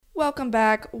Welcome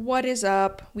back. What is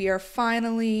up? We are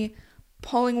finally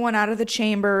pulling one out of the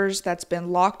chambers that's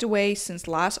been locked away since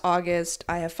last August.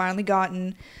 I have finally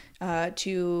gotten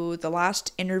to the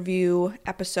last interview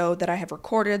episode that I have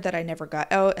recorded that I never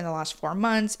got out in the last 4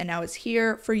 months, and now it's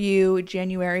here for you,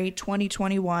 January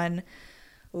 2021.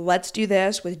 Let's do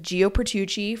this with Gio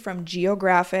Pertucci from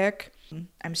Geographic.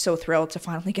 I'm so thrilled to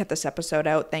finally get this episode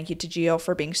out. Thank you to Gio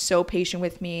for being so patient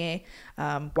with me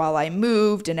while I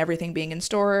moved and everything being in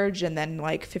storage, and then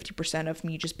like 50% of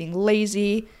me just being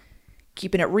lazy,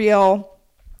 keeping it real.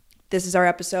 This is our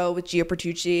episode with Gio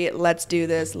Pertucci. Let's do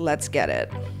this. Let's get it.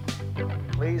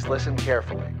 Please listen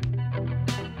carefully.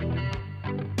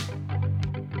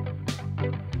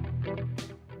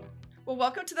 Well,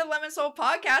 welcome to the Lemon Soul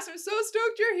Podcast. I'm so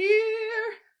stoked you're here.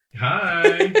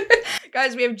 Hi.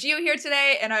 Guys, we have Gio here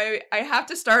today, and I have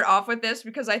to start off with this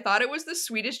because I thought it was the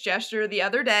sweetest gesture the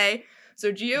other day.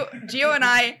 So Gio and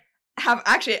I have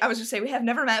actually, I was going to say we have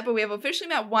never met, but we have officially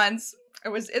met once. I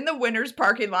was in the Winners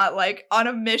parking lot, like on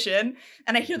a mission,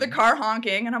 and I hear the car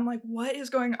honking, and I'm like, what is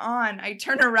going on? I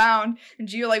turn around, and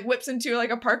Gio like whips into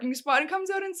like a parking spot and comes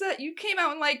out and said, you came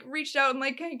out and like reached out and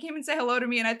like came and say hello to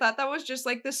me, and I thought that was just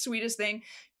like the sweetest thing,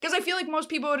 because I feel like most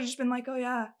people would have just been like, oh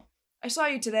yeah, I saw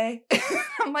you today.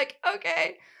 I'm like,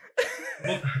 okay.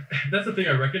 Well, that's the thing.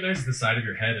 I recognized the side of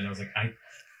your head, and I was like,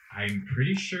 I'm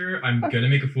pretty sure I'm gonna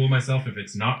make a fool of myself if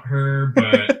it's not her,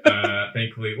 but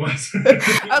thankfully it was.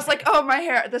 I was like, oh, my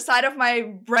hair, the side of my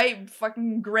bright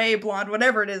fucking gray blonde,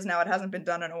 whatever it is now, it hasn't been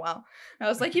done in a while. I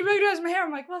was like, he recognized my hair.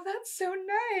 I'm like, well, that's so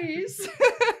nice.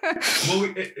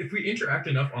 Well, if we interact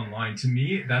enough online, to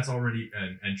me, that's already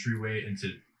an entryway into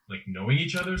like knowing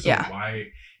each other. So yeah. Why,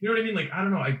 you know what I mean? Like, I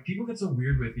don't know. People get so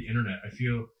weird with the internet. I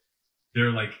feel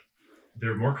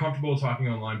they're more comfortable talking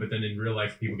online, but then in real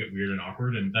life, people get weird and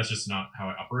awkward, and that's just not how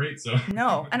I operate. So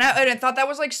no, and I thought that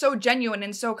was like so genuine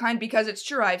and so kind, because it's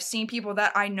true. I've seen people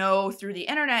that I know through the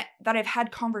internet that I've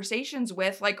had conversations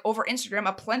with, like over Instagram,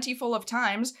 a plentiful of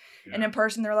times, yeah. And in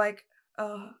person, they're like,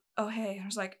 oh hey, and I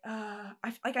was like,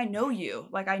 I know you,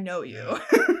 like I know you.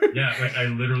 Yeah, like I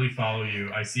literally follow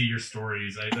you. I see your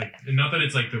stories. I like, not that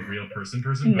it's like the real person,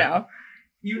 but no.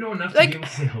 You know enough like, to be able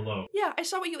to say hello. Yeah, I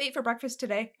saw what you ate for breakfast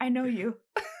today. I know you.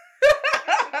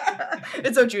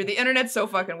 It's so true. The internet's so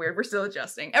fucking weird. We're still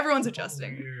adjusting. Everyone's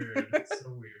adjusting. Weird. It's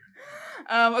so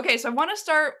weird. Okay, so I want to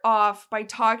start off by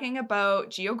talking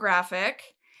about Geographic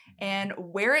and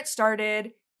where it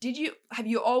started. Have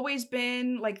you always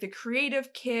been like the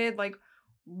creative kid? Like,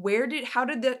 how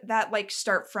did that like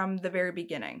start from the very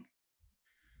beginning?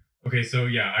 Okay, so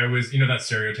yeah, I was, that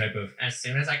stereotype of as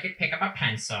soon as I could pick up a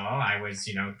pencil, I was,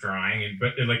 drawing,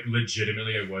 but like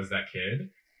legitimately I was that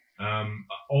kid.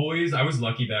 I was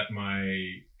lucky that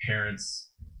my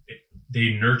parents,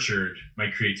 they nurtured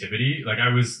my creativity. Like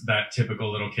I was that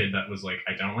typical little kid that was like,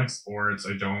 I don't like sports.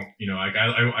 I don't, like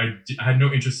I had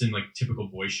no interest in like typical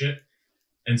boy shit.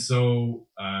 And so,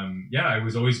 I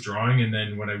was always drawing. And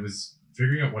then when I was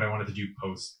figuring out what I wanted to do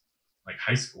post like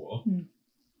high school,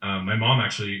 my mom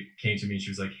actually came to me and she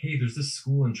was like, hey, there's this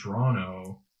school in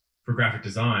Toronto for graphic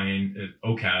design at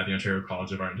OCAD, the Ontario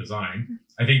College of Art and Design.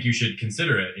 I think you should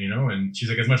consider it, and she's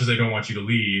like, as much as I don't want you to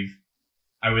leave,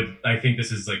 I think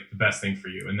this is like the best thing for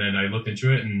you. And then I looked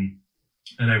into it and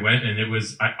I went, and it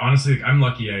was, honestly, I'm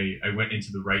lucky I went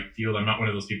into the right field. I'm not one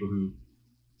of those people who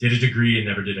did a degree and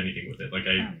never did anything with it. Like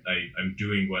I'm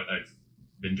doing what I've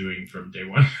been doing from day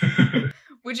one.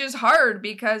 Which is hard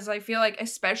because I feel like,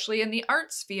 especially in the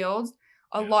arts field,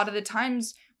 a lot of the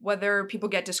times, whether people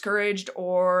get discouraged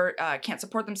or can't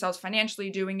support themselves financially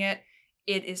doing it,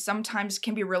 it is sometimes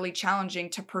can be really challenging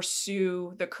to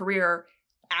pursue the career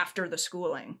after the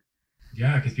schooling.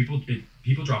 Yeah, because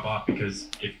people drop off because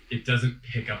it doesn't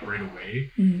pick up right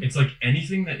away. Mm-hmm. It's like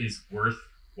anything that is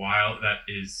worthwhile,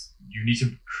 you need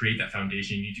to create that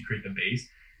foundation, you need to create the base.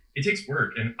 It takes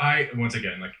work. And once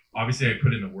again, like obviously I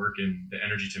put in the work and the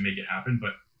energy to make it happen,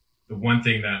 but the one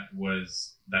thing that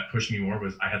pushed me more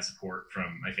was I had support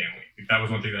from my family. Like, that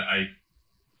was one thing that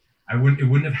it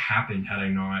wouldn't have happened had I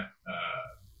not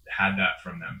had that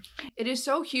from them. It is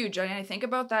so huge. And I think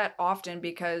about that often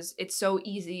because it's so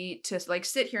easy to like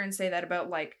sit here and say that about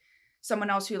like someone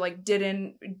else who like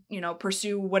didn't,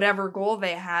 pursue whatever goal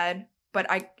they had.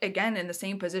 But I, again, in the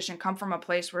same position, come from a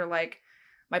place where like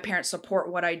my parents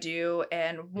support what I do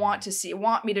and want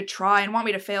me to try and want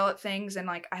me to fail at things. And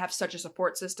like, I have such a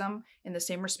support system in the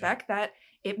same respect that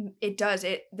it does.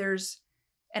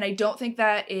 And I don't think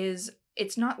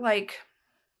it's not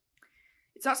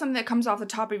something that comes off the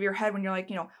top of your head when you're like,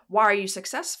 why are you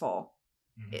successful?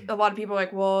 Mm-hmm. A lot of people are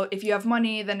like, well, if you have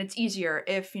money, then it's easier.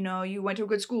 If, you went to a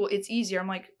good school, it's easier. I'm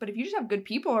like, but if you just have good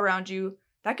people around you,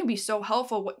 that can be so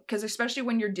helpful because especially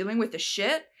when you're dealing with the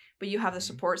shit, but you have the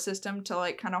support system to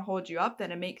like kind of hold you up,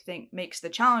 then it makes the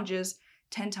challenges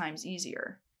 10 times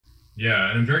easier. Yeah,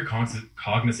 and I'm very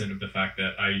cognizant of the fact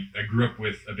that I grew up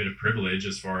with a bit of privilege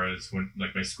as far as when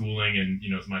like my schooling and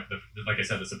like I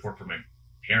said, the support from my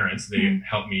parents. They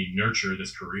helped me nurture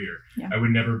this career. Yeah. I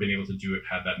would never have been able to do it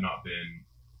had that not been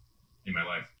in my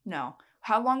life. No.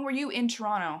 How long were you in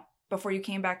Toronto before you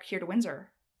came back here to Windsor?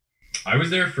 I was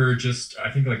there for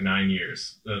I think like 9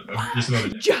 years. Just about a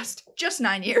day. Just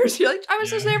 9 years. You're like, I was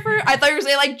just there for, I thought you were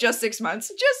saying like just 6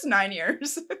 months. Just 9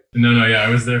 years. No, yeah, I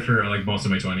was there for like most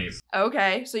of my 20s.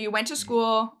 Okay, so you went to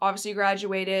school, obviously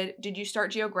graduated. Did you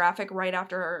start Geographic right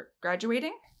after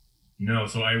graduating? No,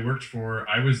 so I wanted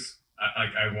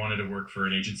to work for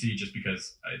an agency just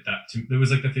because it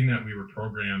was like the thing that we were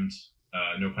programmed,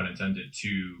 no pun intended,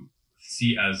 to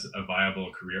see as a viable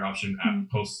career option at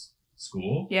post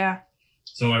school. Yeah.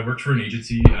 So I worked for an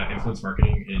agency, influence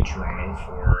marketing in Toronto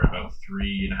for about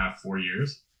 3.5, 4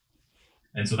 years.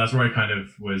 And so that's where I kind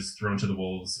of was thrown to the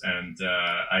wolves, and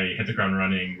I hit the ground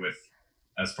running with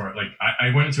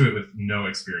I went into it with no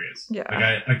experience. Yeah.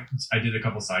 Like I did a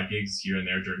couple side gigs here and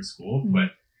there during school,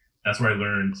 but that's where I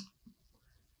learned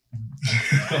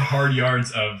the hard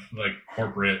yards of like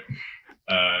corporate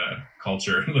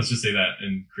culture. Let's just say that,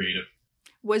 and creative.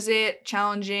 Was it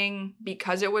challenging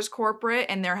because it was corporate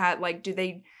and there had like,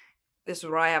 this is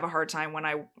where I have a hard time when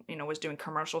I, was doing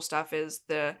commercial stuff is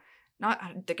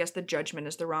I guess the judgment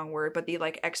is the wrong word, but the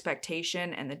like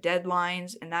expectation and the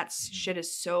deadlines and that shit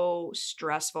is so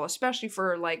stressful, especially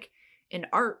for like in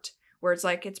art where it's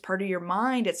like, it's part of your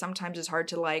mind. It sometimes is hard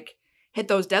to like hit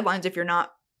those deadlines if you're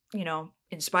not,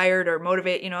 inspired or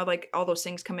motivate, like all those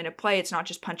things come into play. It's not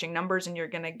just punching numbers and you're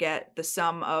going to get the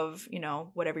sum of,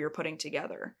 whatever you're putting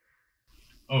together.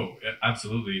 Oh,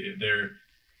 absolutely.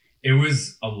 It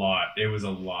was a lot.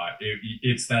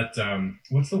 It's that,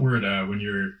 what's the word when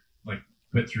you're like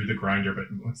put through the grinder, but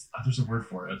there's a word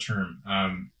for it, a term,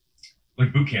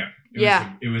 like boot camp.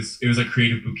 It was like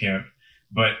creative boot camp,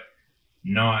 but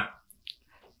not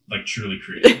like truly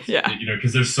creative. Yeah.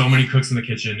 Because there's so many cooks in the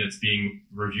kitchen. It's being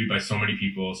reviewed by so many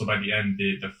people. So by the end,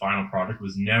 the final product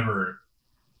was never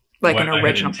like an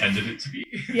original. I had intended it to be.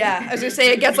 Yeah. I was gonna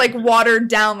say it gets like watered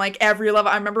down like every level.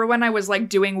 I remember when I was like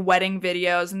doing wedding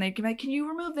videos and they'd be like, can you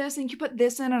remove this and can you put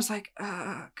this in? I was like,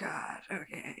 oh God,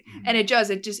 okay. And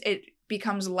it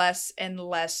becomes less and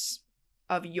less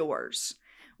of yours,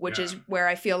 which is where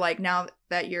I feel like now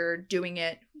that you're doing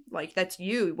it, like that's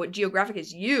you, what Geographic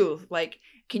is you, like,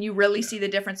 can you really see the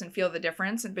difference and feel the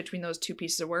difference in between those two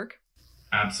pieces of work?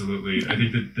 Absolutely. I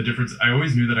think that the difference, I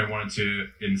always knew that I wanted to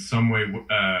in some way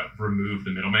remove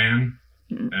the middleman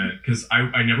because I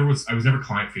was never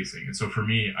client facing. And so for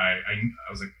me, I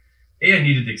was like, I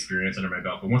needed the experience under my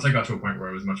belt. But once I got to a point where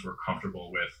I was much more comfortable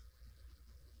with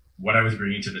what I was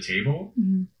bringing to the table,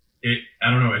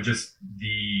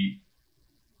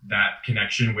 that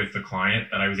connection with the client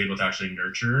that I was able to actually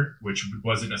nurture, which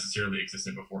wasn't necessarily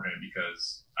existent beforehand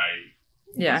because I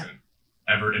wasn't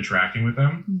ever interacting with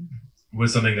them,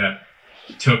 was something that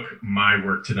took my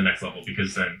work to the next level,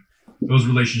 because then those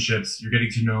relationships, you're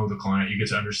getting to know the client, you get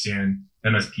to understand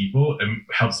them as people, and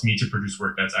helps me to produce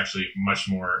work that's actually much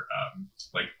more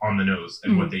like on the nose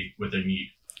and what they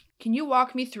need. Can you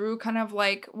walk me through kind of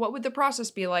like, what would the process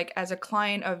be like as a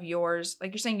client of yours?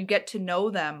 Like you're saying, you get to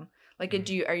know them. Like,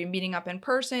 are you meeting up in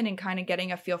person and kind of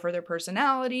getting a feel for their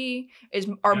personality?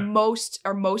 Are most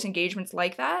engagements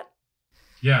like that?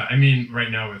 Yeah, I mean,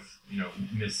 right now with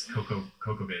Miss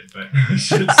CocoVid, but it's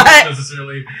not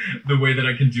necessarily the way that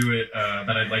I can do it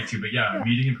that I'd like to. But yeah,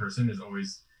 meeting in person is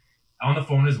always, on the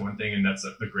phone is one thing, and that's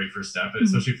the great first step.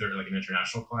 Especially if they're like an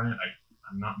international client,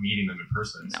 I'm not meeting them in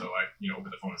person, so over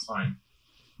the phone is fine.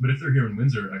 But if they're here in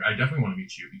Windsor, like I definitely want to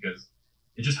meet you because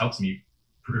it just helps me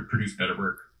produce better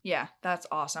work. Yeah, that's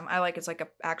awesome. I like it's like a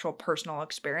actual personal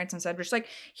experience instead of just like,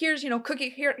 here's,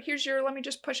 cookie, here's your, let me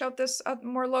just push out this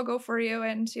more logo for you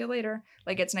and see you later.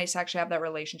 Like it's nice to actually have that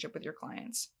relationship with your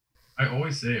clients. I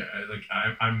always say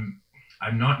I'm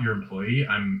not your employee,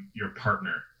 I'm your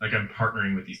partner. Like I'm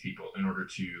partnering with these people in order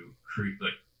to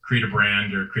create a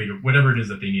brand or create whatever it is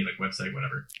that they need, like website,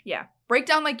 whatever. Yeah. Break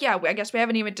down I guess we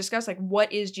haven't even discussed like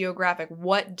what is Geographic?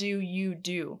 What do you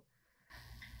do?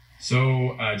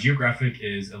 So Geographic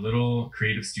is a little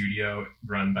creative studio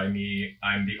run by me.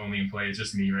 I'm the only employee. It's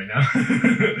just me right now.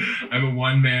 I'm a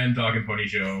one-man dog and pony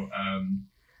show.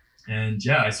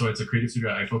 So it's a creative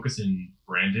studio. I focus in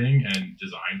branding and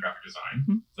design, graphic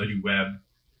design. So I do web.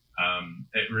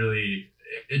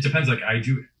 It depends. Like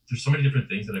there's so many different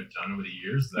things that I've done over the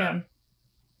years that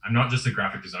I'm not just a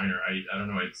graphic designer. I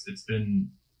don't know. It's been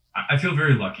I feel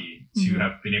very lucky to Mhm.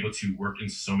 have been able to work in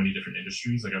so many different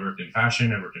industries. Like I worked in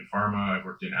fashion, I worked in pharma, I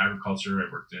worked in agriculture, I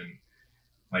worked in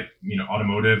like,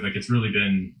 automotive. Like it's really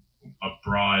been a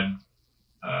broad,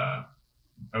 a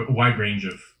wide range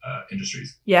of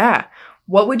industries. Yeah.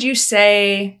 What would you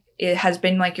say it has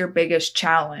been like your biggest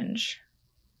challenge?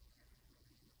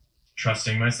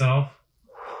 Trusting myself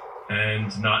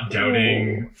and not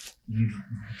doubting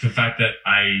the fact that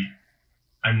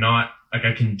I'm not like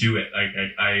I can do it. Like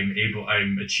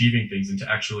I'm achieving things, and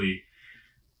to actually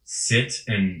sit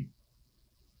and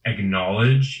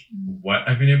acknowledge what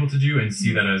I've been able to do and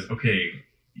see that as, okay,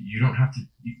 you don't have to,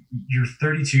 you're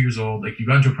 32 years old. Like you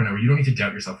got to a point where you don't need to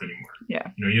doubt yourself anymore.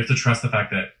 Yeah. You have to trust the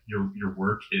fact that your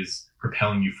work is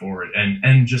propelling you forward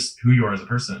and just who you are as a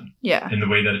person. Yeah. In the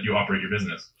way that you operate your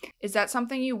business. Is that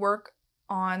something you work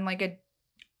on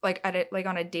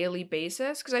on a daily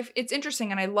basis? Because it's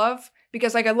interesting, and I love,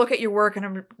 because like I look at your work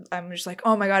and I'm just like,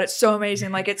 oh my god, it's so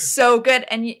amazing, like it's so good.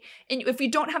 And if you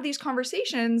don't have these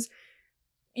conversations,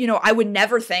 I would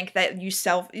never think that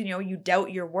you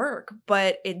doubt your work.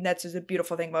 But that's just a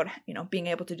beautiful thing about being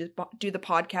able to do the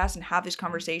podcast and have these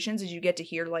conversations, is you get to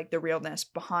hear like the realness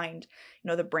behind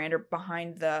the brand or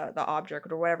behind the object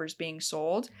or whatever is being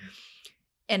sold.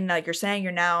 And like you're saying,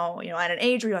 you're now, at an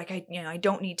age where you're like, I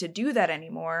don't need to do that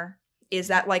anymore. Is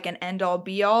that like an end all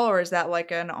be all, or is that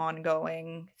like an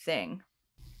ongoing thing?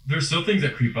 There's still things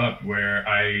that creep up where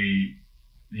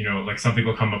like something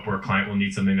will come up where a client will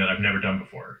need something that I've never done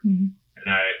before. Mm-hmm.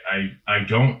 And I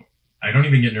don't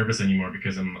even get nervous anymore,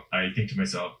 because I think to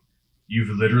myself, you've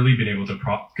literally been able to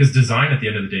because design at the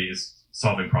end of the day is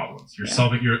solving problems. You're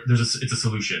solving it's a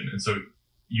solution. And so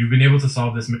you've been able to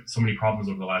solve so many problems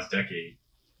over the last decade.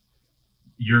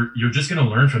 You're just going to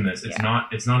learn from this. There's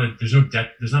not a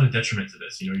detriment to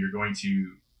this. You're going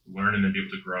to learn and then be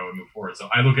able to grow and move forward. So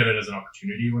I look at it as an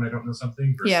opportunity when I don't know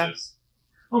something versus,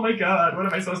 oh my God, what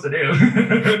am I supposed to do?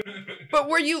 But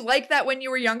were you like that when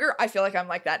you were younger? I feel like I'm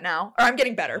like that now, or I'm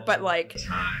getting better, but like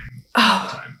all the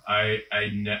time. I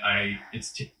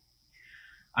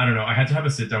don't know. I had to have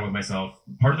a sit down with myself.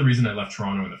 Part of the reason I left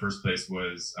Toronto in the first place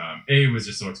was, it was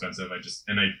just so expensive. I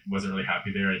wasn't really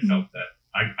happy there. I felt that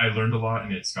I learned a lot,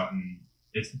 and it's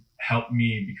helped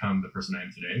me become the person I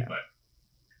am today. Yeah. But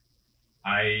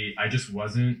I just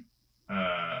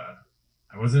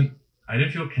I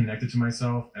didn't feel connected to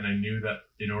myself. And I knew that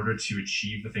in order to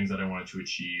achieve the things that I wanted to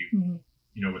achieve,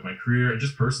 with my career and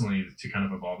just personally, to kind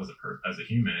of evolve as a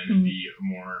human and be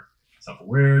more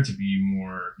self-aware, to be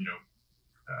more,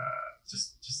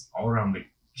 just all around like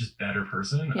just better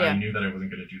person. I knew that I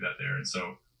wasn't going to do that there. And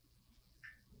so,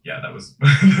 that was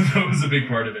that was a big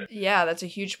part of it. Yeah, that's a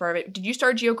huge part of it. Did you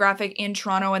start Geographic in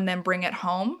Toronto and then bring it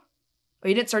home? Or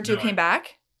you didn't start till you came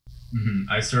back?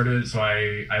 Mm-hmm. I started, so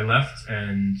I left,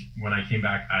 and when I came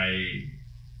back,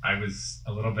 I was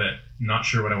a little bit not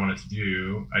sure what I wanted to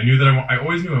do. I knew that I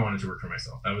always knew I wanted to work for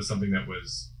myself. That was something that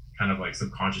was kind of like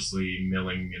subconsciously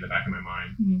milling in the back of my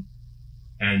mind. Mm-hmm.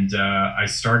 And I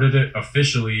started it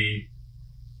officially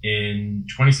in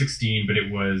 2016, but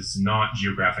it was not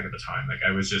Geographic at the time. Like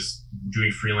I was just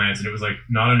doing freelance, and it was like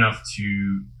not enough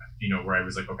to, where I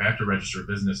was like, okay, I have to register a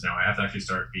business now. I have to actually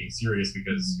start being serious,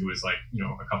 because it was like,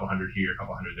 a couple hundred here, a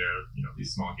couple hundred there,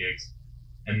 these small gigs.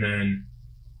 And then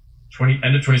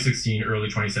end of 2016, early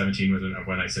 2017 was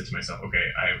when I said to myself, okay,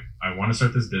 I want to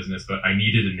start this business, but I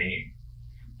needed a name.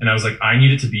 And I was like, I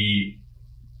needed to be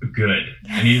good.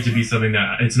 I needed to be something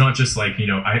that it's not just like,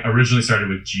 I originally started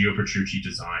with Gio Petrucci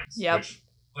Designs. Yep. Which,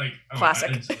 like,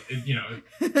 classic.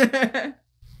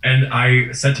 And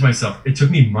I said to myself, it took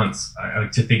me months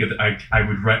to think of I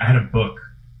would write. I had a book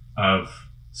of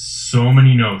so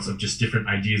many notes of just different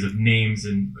ideas of names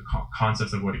and the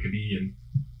concepts of what it could be.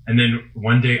 And then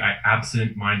one day I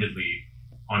absent-mindedly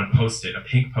on a Post-it, a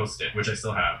pink Post-it, which I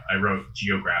still have, I wrote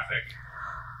Geographic.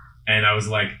 And I was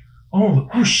like,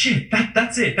 oh shit,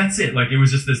 that's it. Like it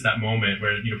was just that moment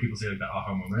where, people say like that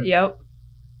aha moment. Yep.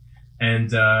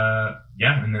 And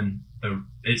and then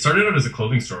it started out as a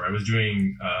clothing store. I was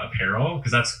doing apparel,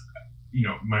 because that's,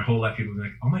 my whole life people would be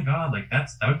like, oh my God, like that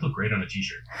would look great on a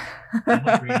t-shirt.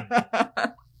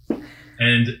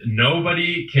 And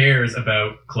nobody cares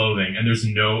about clothing, and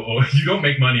you don't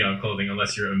make money on clothing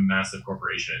unless you're a massive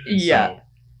corporation. And so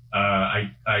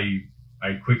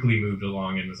I quickly moved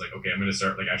along and was like, okay, I'm going to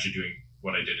start like actually doing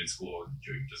what I did in school,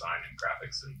 doing design and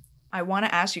graphics. And I want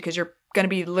to ask you, because you're going to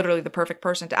be literally the perfect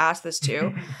person to ask this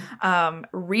to,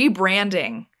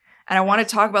 rebranding. And I want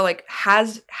to talk about like,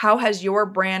 how has your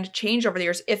brand changed over the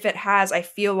years? If it has, I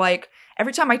feel like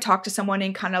every time I talk to someone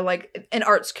in kind of like an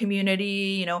arts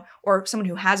community, or someone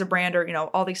who has a brand, or,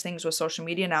 all these things with social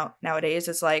media nowadays,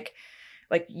 it's like,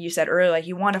 like you said earlier, like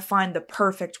you want to find the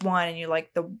perfect one, and you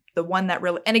like the one that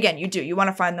really, and again, you want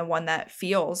to find the one that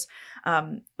feels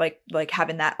like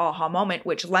having that aha moment,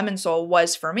 which Lemon Soul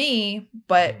was for me,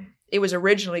 but it was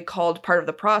originally called Part of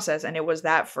the Process, and it was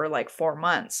that for like 4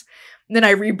 months. And then I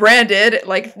rebranded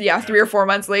like 3 or 4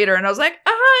 months later, and I was like,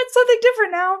 it's something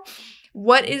different now.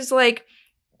 What is like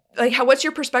what's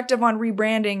your perspective on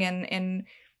rebranding, and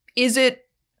is it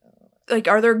like,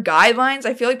 are there guidelines?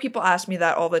 I feel like people ask me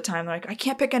that all the time. They're like, I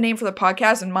can't pick a name for the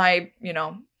podcast, and my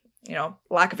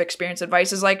lack of experience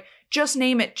advice is like, just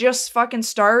name it, just fucking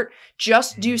start,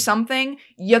 just do something.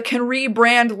 You can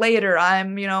rebrand later.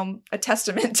 I'm a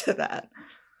testament to that.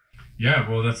 Yeah,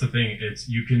 well, that's the thing.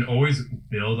 You can always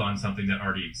build on something that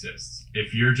already exists.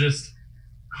 If you're just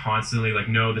constantly like,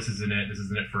 no, this isn't it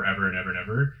forever and ever and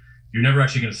ever, you're never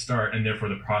actually going to start, and therefore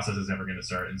the process is never going to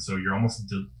start. And so you're almost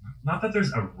not that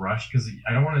there's a rush, because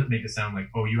I don't want to make it sound like,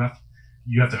 oh, you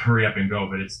have to hurry up and go,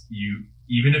 but it's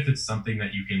even if it's something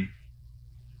that you can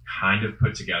kind of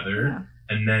put together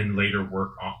and then later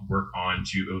work on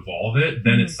to evolve it,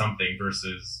 then it's something,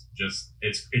 versus just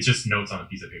it's just notes on a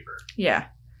piece of paper. Yeah.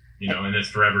 And it's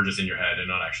forever just in your head and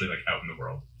not actually like out in the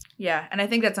world. Yeah. And I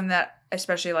think that's something that,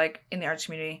 especially like in the arts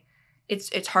community,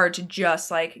 it's hard to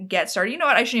just like get started. You know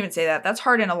what? I shouldn't even say that. That's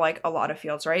hard in a lot of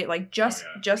fields, right? Like just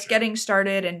getting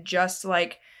started, and just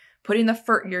like putting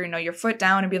your foot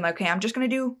down and being like, okay, I'm just going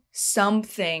to do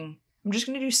something. I'm just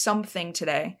going to do something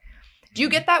today. Do you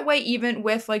get that way even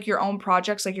with like your own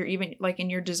projects? Like you're even like in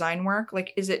your design work,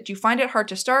 like, do you find it hard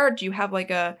to start? Do you have like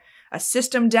a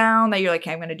system down that you're like,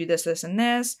 okay, I'm going to do this, this, and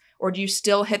this? Or do you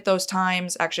still hit those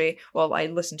times? Actually, well, I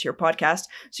listened to your podcast,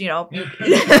 so,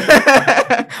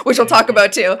 which we'll talk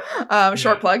about too.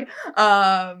 Short plug.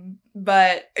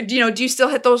 But do you still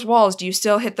hit those walls? Do you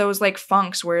still hit those like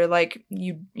funks where like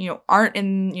you aren't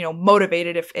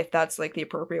motivated, if that's like the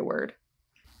appropriate word?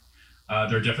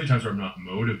 There are definitely times where I'm not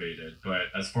motivated, but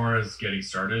as far as getting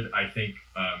started, I think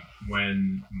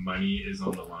when money is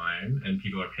on the line and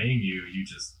people are paying you, you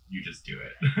just do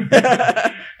it.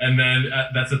 And then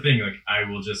that's the thing. Like I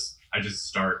just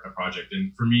start a project,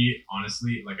 and for me,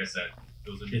 honestly, like I said,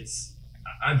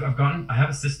 I have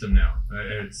a system now.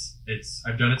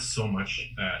 I've done it so much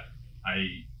that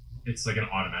it's like an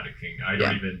automatic thing. I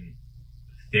don't even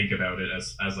think about it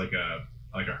as like a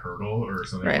hurdle or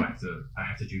something. Right. I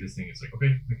have to do this thing. It's like, okay,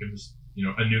 I can just,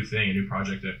 a new thing, a new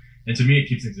project. And to me, it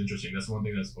keeps things interesting. That's one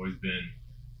thing that's always been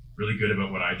really good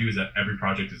about what I do, is that every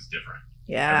project is different.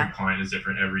 Yeah. Every client is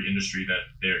different. Every industry that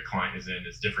their client is in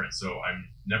is different. So I'm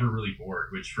never really bored,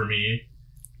 which for me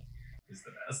is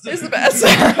the best. It's the best.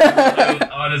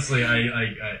 Honestly,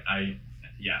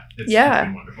 it's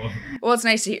been wonderful. Well, it's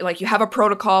nice to hear, like, you have a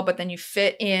protocol, but then you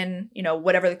fit in,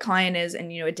 whatever the client is,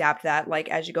 and adapt that like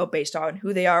as you go based on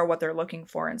who they are, what they're looking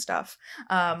for and stuff.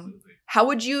 How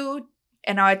would you,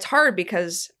 and now it's hard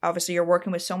because obviously you're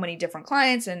working with so many different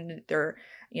clients and their,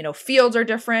 fields are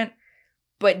different,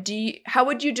 but how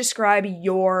would you describe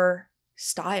your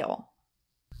style?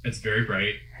 It's very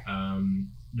bright.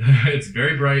 It's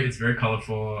very bright. It's very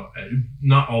colorful.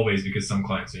 Not always, because some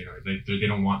clients, they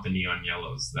don't want the neon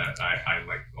yellows that I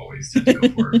like always tend to go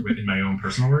for in my own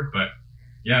personal work. But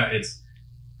yeah,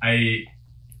 I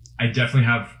definitely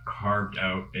have carved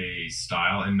out a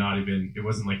style, and it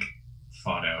wasn't like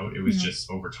thought out. It was just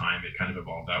over time. It kind of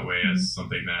evolved that way as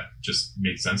something that just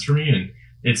made sense for me. And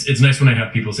it's nice when I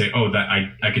have people say, oh, that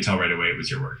I could tell right away it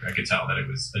was your work. I could tell that it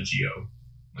was a geo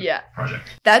project.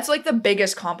 That's like the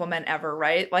biggest compliment ever,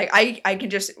 right? Like I can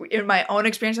just, in my own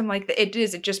experience, I'm like, it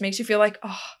just makes you feel like,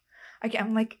 oh,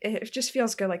 I'm like, it just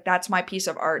feels good. Like, that's my piece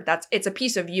of art. It's a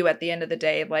piece of you at the end of the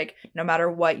day. Like, no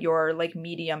matter what your like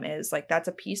medium is, like, that's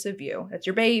a piece of you. That's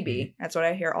your baby. That's what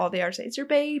I hear all the artists say. It's your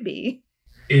baby.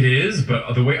 It is,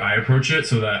 but the way I approach it,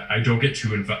 so that I don't get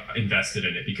too invested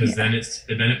in it, because then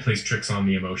it plays tricks on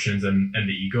the emotions and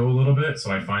the ego a little bit.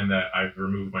 So I find that I've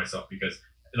removed myself, because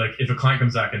like if a client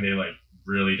comes back and they like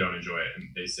really don't enjoy it and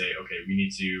they say, okay, we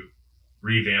need to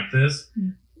revamp this.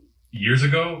 Years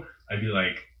ago, I'd be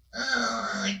like,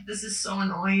 this is so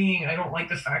annoying. I don't like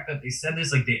the fact that they said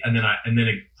this. Like and then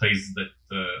it plays the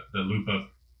loop of,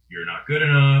 you're not good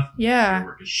enough. Yeah. Your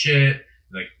work is shit.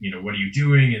 Like, what are you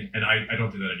doing? And I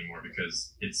don't do that anymore,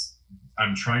 because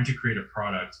I'm trying to create a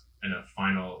product and a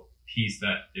final piece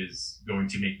that is going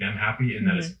to make them happy, and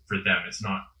that is for them. It's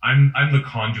not, I'm the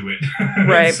conduit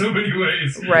in so many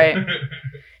ways. Right.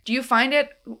 Do you find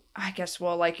it, I guess,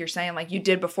 well, like you're saying, like you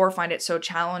did before, find it so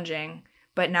challenging,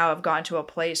 but now I've gotten to a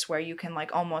place where you can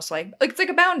like almost like it's like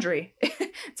a boundary.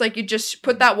 It's like you just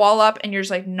put that wall up and you're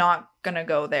just like not gonna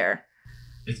go there.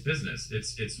 It's business.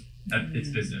 It's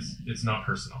business. It's not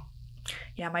personal.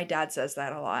 Yeah, my dad says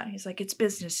that a lot. He's like, it's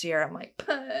business here. I'm like,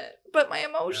 but my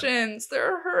emotions,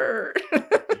 they're hurt.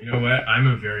 You know what? I'm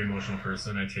a very emotional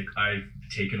person. I've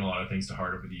taken a lot of things to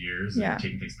heart over the years, and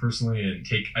taking things personally, and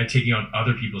taking on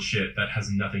other people's shit that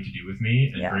has nothing to do with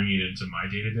me and bringing it into my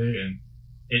day to day, and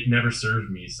it never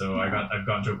served me. So I've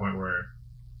gotten to a point where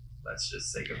let's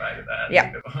just say goodbye to that.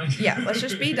 Yeah, let's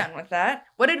just be done with that.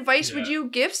 What advice would you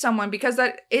give someone? Because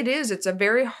it's a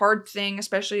very hard thing,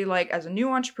 especially like as a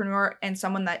new entrepreneur and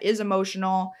someone that is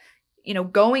emotional, you know,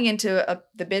 going into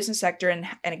the business sector and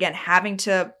again, having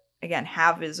to,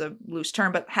 have is a loose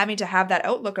term, but having to have that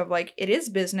outlook of like, it is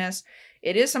business.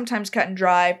 It is sometimes cut and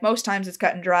dry. Most times it's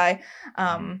cut and dry.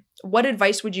 What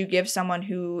advice would you give someone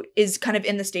who is kind of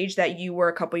in the stage that you were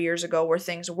a couple years ago where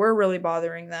things were really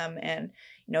bothering them and,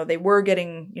 you know, they were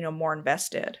getting, you know, more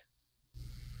invested?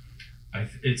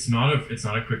 It's not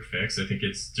a quick fix. I think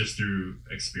it's just through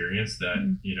experience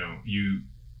that, you know,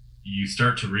 you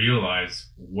start to realize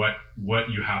what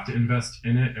you have to invest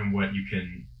in it and what you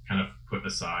can kind of put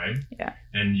aside. Yeah.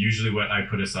 And usually what I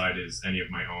put aside is any of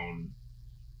my own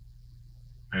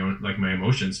like my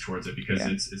emotions towards it, because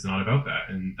it's not about that.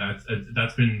 And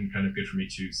that's been kind of good for me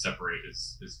to separate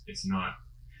is it's not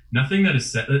nothing that is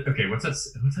said. Okay. What's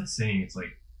that saying? It's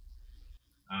like,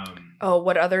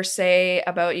 what others say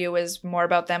about you is more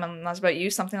about them and less about you,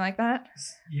 something like that.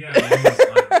 Yeah.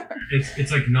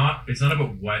 It's not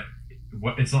about what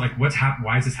it's not like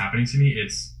why is this happening to me?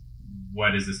 It's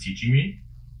what is this teaching me?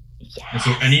 Yes. And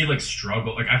so any like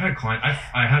struggle, like I've had clients,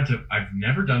 I've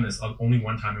never done this only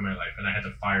one time in my life, and I had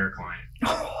to fire a client,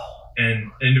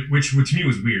 and which to me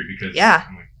was weird because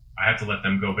I'm like, I have to let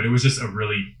them go, but it was just a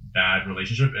really bad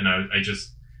relationship, and I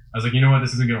was like, you know what,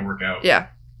 this isn't going to work out. Yeah.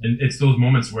 And it's those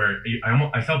moments where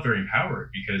I felt very empowered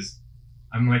because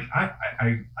I'm like,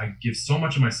 I give so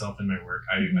much of myself in my work.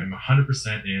 I'm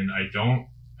 100% in.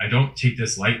 I don't take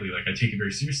this lightly. Like I take it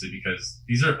very seriously because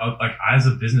these are like, as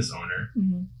a business owner,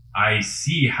 I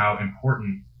see how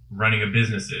important running a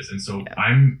business is. And so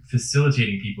I'm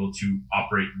facilitating people to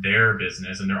operate their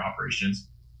business and their operations.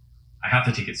 I have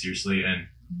to take it seriously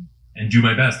and do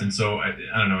my best. And so I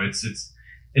don't know, it's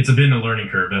been a learning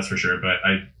curve, that's for sure. But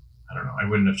I don't know, I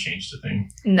wouldn't have changed a thing.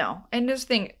 No. And this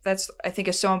thing I think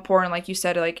is so important. Like you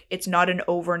said, like it's not an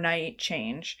overnight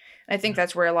change. I think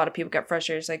that's where a lot of people get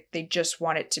frustrated. It's like they just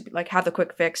want it to be, like have the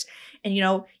quick fix. And, you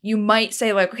know, you might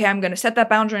say like, okay, I'm going to set that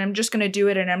boundary and I'm just going to do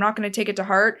it and I'm not going to take it to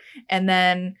heart. And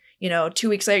then, you know, 2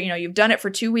 weeks later, you know, you've done it for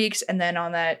 2 weeks. And then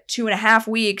on that 2.5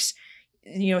 weeks,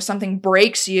 you know, something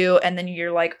breaks you and then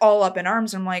you're like all up in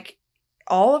arms. I'm like,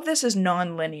 all of this is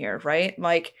non-linear, right?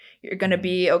 Like you're going to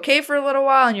be okay for a little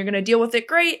while and you're going to deal with it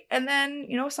great. And then,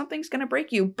 you know, something's going to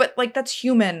break you. But like, that's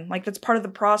human. Like that's part of the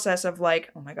process of like,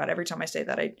 oh my God, every time I say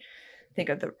that, I think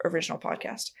of the original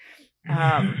podcast.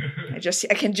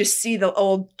 I can just see the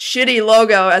old shitty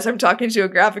logo as I'm talking to a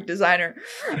graphic designer.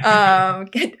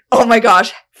 Oh my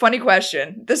gosh. Funny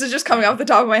question. This is just coming off the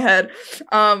top of my head.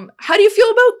 How do you feel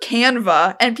about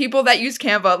Canva and people that use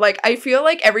Canva? Like, I feel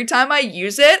like every time I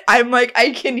use it, I'm like,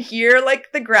 I can hear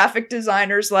like the graphic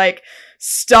designers like,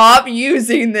 stop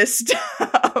using this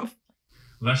stuff.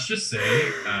 Let's just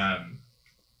say,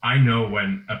 I know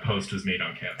when a post was made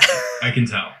on Canva. I can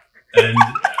tell. And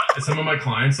some of my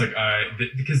clients, like,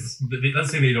 because let's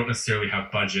say they don't necessarily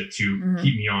have budget to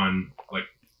keep me on, like,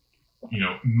 you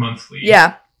know, monthly.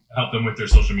 Yeah. Help them with their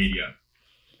social media.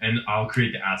 And I'll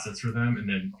create the assets for them and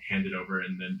then hand it over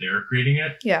and then they're creating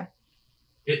it. Yeah.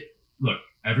 Look,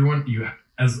 everyone,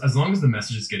 as long as the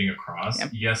message is getting across,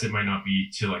 yes, it might not be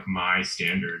to, like, my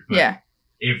standard. But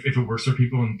if it works for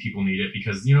people and people need it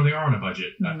because, you know, they are on a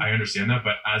budget, I understand that.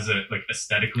 But as like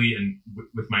aesthetically and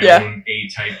with my own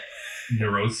A-type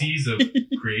neuroses of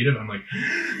creative, I'm like,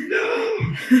 no.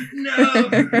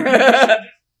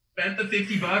 Spent the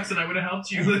 $50 and I would have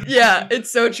helped you. Yeah, it's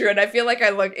so true. And I feel like I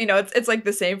look, you know, it's like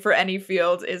the same for any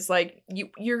field. Is like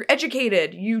you're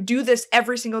educated. You do this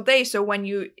every single day. So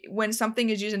when something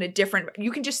is used in a different,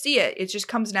 you can just see it. It just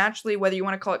comes naturally, whether you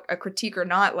want to call it a critique or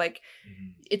not. Like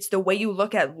it's the way you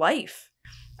look at life.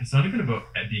 It's not even about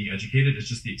being educated. It's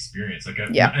just the experience. Like,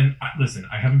 listen,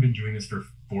 I haven't been doing this for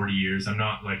 40 years. I'm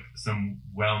not like some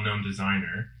well-known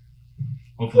designer.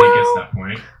 Hopefully it gets to that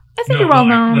point. I think you're well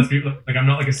known. Like, I'm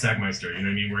not like a Sagmeister, you know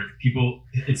what I mean? Where people,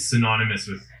 it's synonymous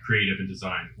with creative and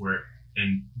design.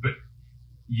 But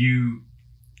you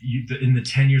in the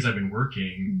 10 years I've been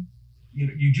working, you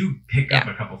know, you do pick up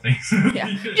a couple things.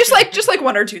 just like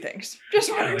one or two things.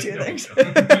 Just one or two things.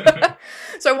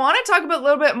 So I want to talk a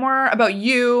little bit more about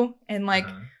you and like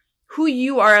who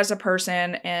you are as a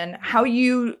person and how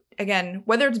you, again,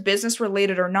 whether it's business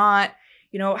related or not,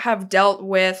 you know, have dealt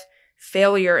with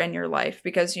failure in your life,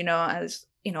 because, you know, as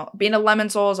you know, being a lemon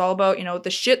soul is all about, you know,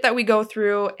 the shit that we go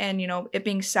through and, you know, it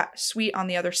being sweet on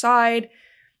the other side.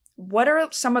 What are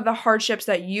some of the hardships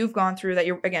that you've gone through that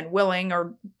you're, again, willing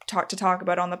or talk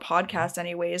about on the podcast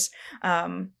anyways?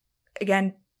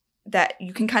 Again, that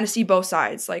you can kind of see both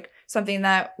sides, like something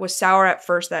that was sour at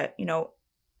first that, you know,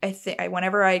 I think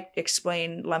whenever I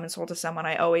explain lemon soul to someone,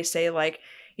 I always say, like,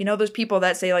 you know, those people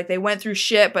that say like they went through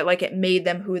shit, but like it made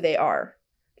them who they are.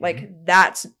 Like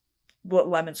that's what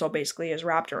lemon soul basically is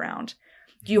wrapped around.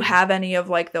 Do you have any of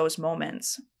like those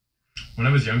moments? When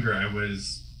I was younger, I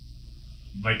was,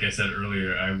 like I said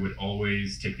earlier, I would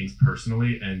always take things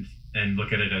personally and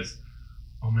look at it as,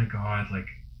 oh my God, like,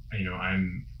 you know,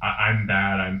 I'm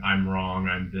bad, I'm wrong,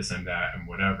 I'm this, I'm that, I'm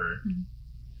whatever. Mm-hmm.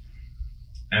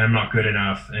 And I'm not good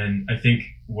enough. And I think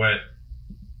what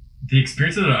the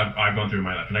experiences that I've gone through in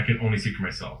my life, and I can only speak for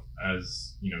myself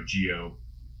as, you know, Gio,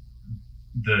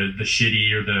 the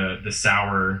shitty or the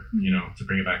sour, you know, to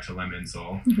bring it back to lemon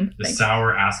soul, the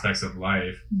sour aspects of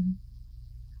life.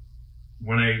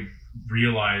 When I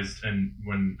realized, and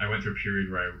when I went through a period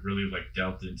where I really like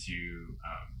delved into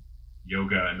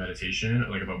yoga and meditation,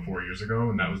 like about 4 years ago,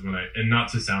 and that was when and not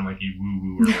to sound like you woo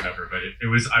woo or whatever, but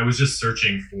I was just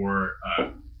searching for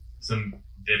some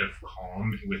bit of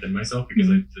calm within myself, because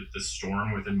the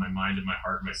storm within my mind and my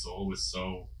heart and my soul was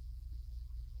so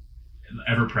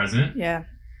ever present,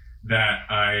 that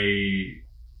I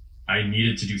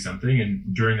needed to do something.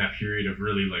 And during that period of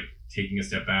really like taking a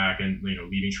step back and, you know,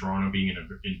 leaving Toronto, being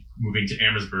moving to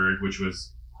Amherstburg, which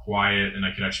was quiet, and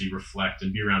I could actually reflect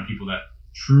and be around people that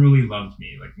truly loved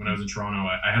me. Like when I was in Toronto,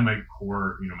 I had my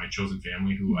core, you know, my chosen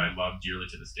family who I love dearly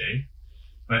to this day,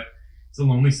 but it's a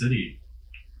lonely city.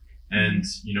 And,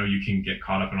 you know, you can get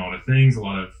caught up in all the things, a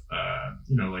lot of,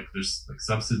 you know, like there's like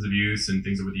substance abuse and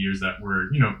things over the years that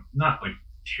were, you know, not like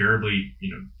terribly,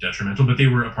 you know, detrimental, but they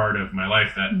were a part of my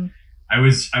life that I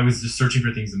was just searching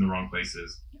for things in the wrong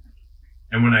places.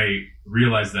 And when I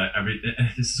realized that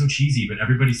this is so cheesy, but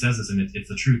everybody says this and it's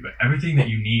the truth, but everything that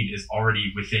you need is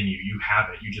already within you. You have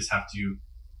it. You just have to,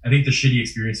 I think the shitty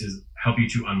experiences help you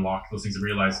to unlock those things and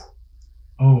realize,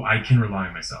 oh, I can rely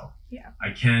on myself. Yeah. I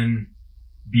can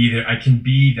be there. I can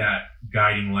be that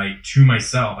guiding light to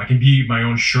myself. I can be my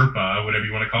own Sherpa, whatever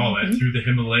you want to call it, through the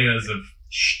Himalayas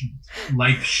of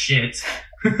life shit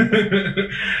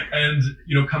and,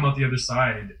 you know, come out the other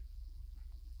side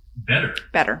better.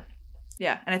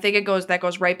 Yeah. And I think that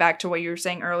goes right back to what you were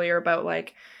saying earlier about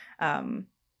like, oh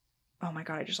my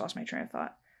God, I just lost my train of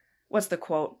thought. What's the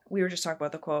quote? We were just talking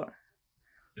about the quote.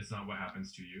 It's not what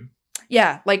happens to you.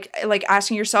 Yeah. Like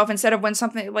asking yourself, instead of when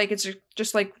something, like, it's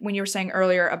just like when you were saying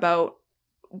earlier about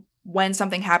when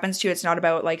something happens to you, it's not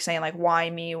about like saying like, why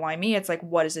me? It's like,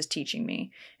 what is this teaching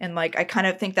me? And like, I kind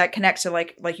of think that connects to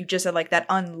like you just said, like that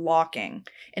unlocking.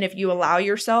 And if you allow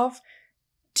yourself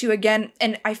to, again,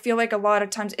 and I feel like a lot of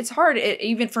times it's hard,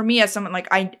 even for me as someone, like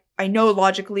I know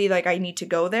logically, like I need to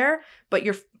go there, but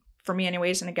for me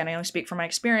anyways, and again, I only speak from my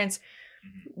experience,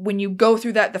 when you go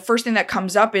through that, the first thing that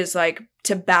comes up is like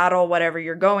to battle whatever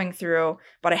you're going through,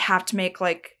 but I have to make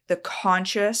like the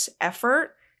conscious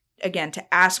effort, again,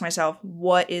 to ask myself,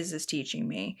 what is this teaching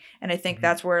me? And I think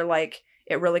that's where like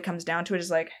it really comes down to it, is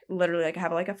like literally like I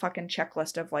have like a fucking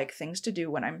checklist of like things to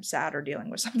do when I'm sad or dealing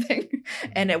with something.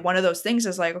 And one of those things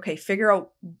is like, okay, figure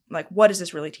out like, what is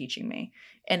this really teaching me?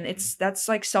 And that's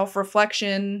like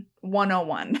self-reflection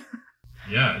 101.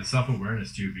 Yeah, it's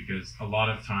self-awareness too, because a lot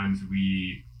of times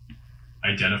we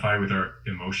identify with our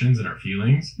emotions and our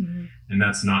feelings, and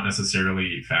that's not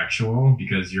necessarily factual,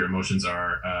 because your emotions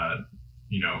are,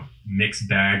 you know, mixed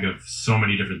bag of so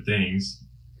many different things.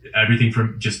 Everything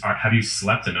from just, have you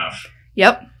slept enough?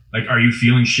 Yep. Like, are you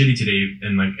feeling shitty today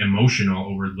and like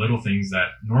emotional over little things that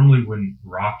normally wouldn't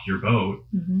rock your boat,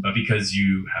 but because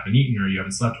you haven't eaten or you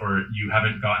haven't slept or you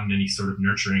haven't gotten any sort of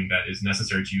nurturing that is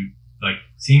necessary to, like,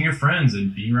 seeing your friends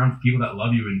and being around people that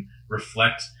love you and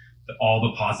reflect all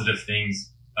the positive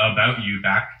things about you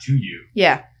back to you.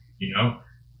 Yeah. You know?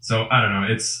 So I don't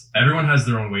know. Everyone has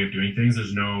their own way of doing things.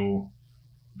 There's no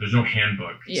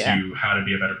handbook to how to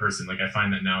be a better person. Like, I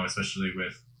find that now, especially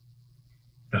with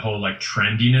the whole like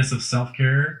trendiness of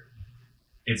self-care,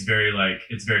 it's very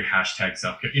hashtag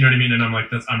self-care. You know what I mean? And I'm like,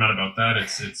 I'm not about that.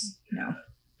 It's no.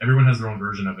 Everyone has their own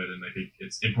version of it. And I think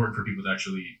it's important for people to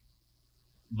actually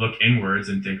look inwards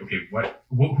and think, okay,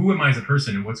 who am I as a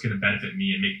person, and what's going to benefit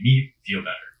me and make me feel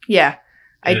better? Yeah.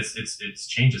 It's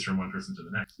changes from one person to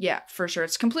the next. Yeah, for sure.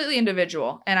 It's completely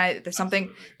individual. And there's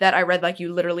something that I read, like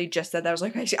you literally just said, that I was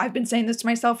like, I've been saying this to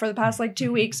myself for the past like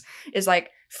 2 weeks, is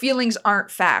like, feelings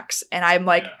aren't facts. And I'm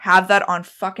like, have that on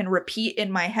fucking repeat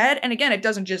in my head. And again, it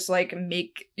doesn't just like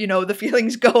make, you know, the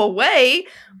feelings go away,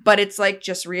 but it's like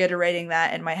just reiterating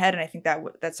that in my head. And I think that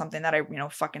that's something that I, you know,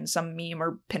 fucking some meme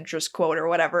or Pinterest quote or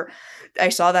whatever. I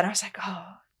saw that. I was like, oh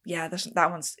yeah,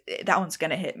 that one's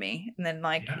gonna hit me. And then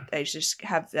like, I just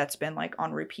have, that's been like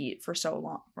on repeat for so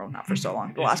long. Well, not for so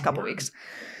long, the last couple weeks.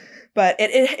 But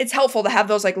it's helpful to have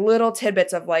those like little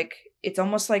tidbits of like, it's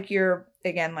almost like you're,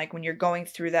 again, like when you're going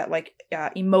through that like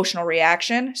emotional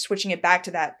reaction, switching it back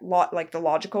to that like the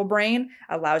logical brain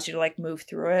allows you to like move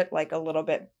through it like a little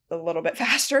bit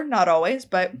faster, not always,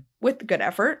 but with good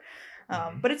effort.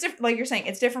 But it's like you're saying,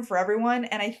 it's different for everyone.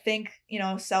 And I think, you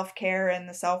know, self-care and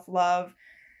the self-love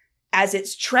as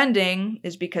it's trending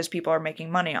is because people are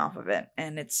making money off of it.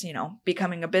 And it's, you know,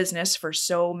 becoming a business for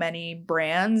so many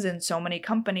brands and so many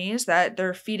companies that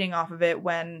they're feeding off of it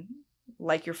when,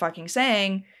 like you're fucking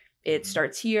saying, it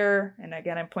starts here. And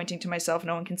again, I'm pointing to myself.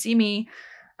 No one can see me.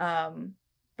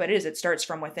 But it starts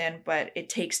from within, but it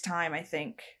takes time, I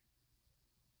think,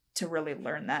 to really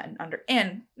learn that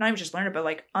and not even just learn it, but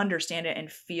like understand it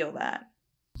and feel that.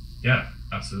 Yeah,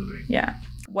 absolutely. Yeah.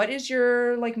 What is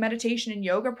your like meditation and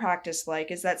yoga practice like?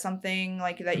 Is that something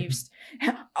like that you've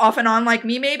off and on like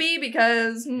me maybe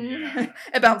because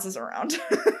it bounces around?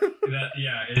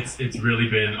 It's really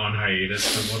been on hiatus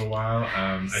for a little while.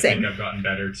 I think I've gotten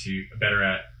better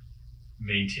at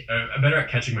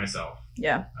catching myself.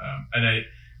 Yeah.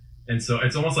 And so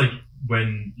it's almost like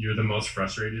when you're the most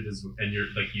frustrated and you're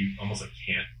like you almost like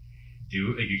can't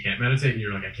you can't meditate and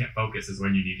you're like I can't focus is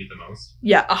when you need it the most.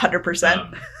 Yeah,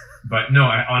 100%. But no,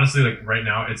 I honestly like right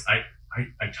now it's I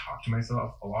talk to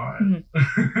myself a lot.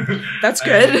 Mm-hmm. That's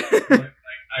good.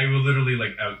 I will literally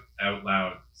like out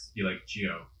loud be like,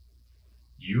 Gio,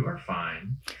 you are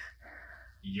fine.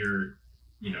 You're,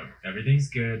 you know, everything's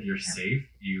good. You're safe.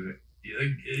 You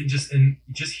like just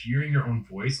hearing your own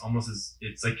voice almost is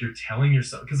it's like you're telling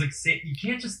yourself because like you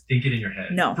can't just think it in your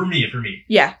head. No. For me.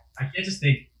 Yeah. I can't just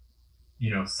think,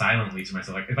 you know, silently to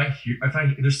myself. Like if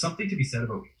there's something to be said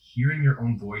about hearing your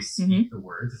own voice speak the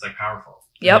words, it's like powerful.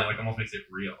 Yep. And it like almost makes it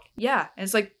real. Yeah. And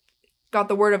it's like got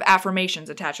the word of affirmations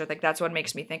attached. I think that's what it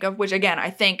makes me think of, which again, I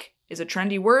think is a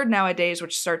trendy word nowadays,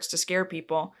 which starts to scare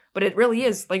people. But it really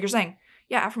is, like you're saying,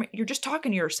 yeah, you're just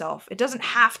talking to yourself. It doesn't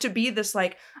have to be this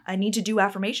like, I need to do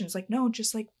affirmations. Like, no,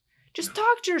 just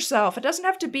talk to yourself. It doesn't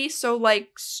have to be so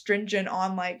like stringent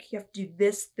on like, you have to do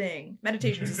this thing.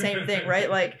 Meditation is the same thing, right?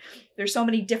 Like there's so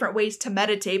many different ways to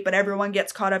meditate, but everyone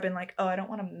gets caught up in like, oh, I don't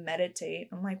want to meditate.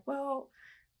 I'm like, well,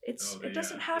 it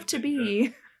doesn't have to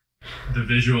be. The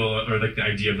visual or like the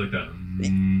idea of like the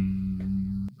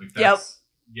like that's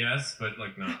yes, but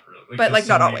like not really. Like, but like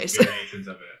not always. Variations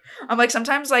of it. I'm like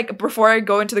sometimes like before I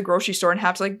go into the grocery store and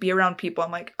have to like be around people,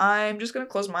 I'm like, I'm just gonna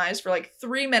close my eyes for like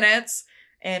 3 minutes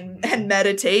and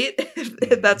meditate,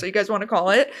 if that's what you guys want to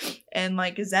call it, and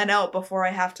like zen out before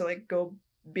I have to like go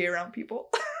be around people.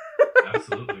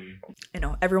 Absolutely. You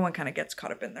know, everyone kind of gets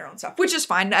caught up in their own stuff, which is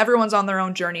fine. Everyone's on their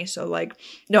own journey. So like,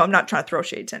 no, I'm not trying to throw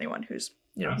shade to anyone who's,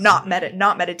 you know, not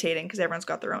meditating because everyone's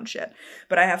got their own shit.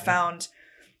 But I have found,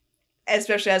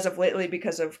 especially as of lately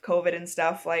because of COVID and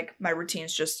stuff, like my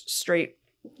routine's just straight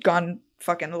gone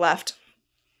fucking left.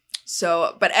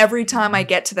 So, but every time I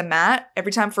get to the mat,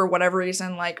 every time for whatever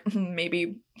reason, like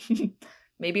maybe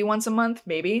once a month,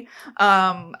 I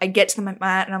get to the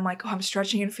mat and I'm like, oh, I'm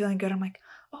stretching and feeling good. I'm like,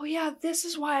 oh yeah, this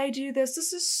is why I do this.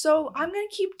 I'm going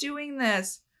to keep doing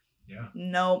this. Yeah.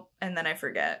 Nope. And then I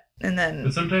forget. And then.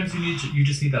 But sometimes you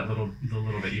just need that little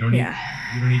bit. You don't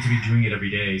need to be doing it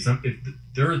every day.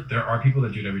 There are people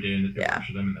that do it every day and it works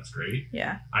for them and that's great.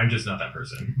 Yeah. I'm just not that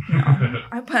person. No.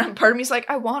 Part of me's like,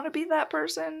 I want to be that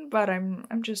person, but I'm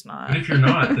just not. And if you're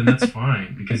not, then that's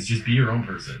fine because just be your own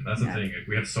person. That's the thing. Like,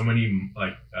 we have so many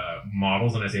like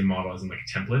models, and I say models and like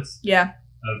templates. Yeah.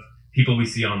 Of people we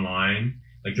see online.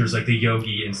 Like there's like the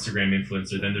yogi Instagram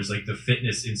influencer, then there's like the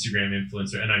fitness Instagram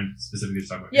influencer, and I'm specifically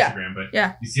just talking about Instagram, but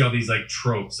you see all these like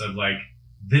tropes of like,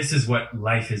 this is what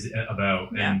life is about.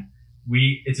 Yeah. And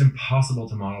it's impossible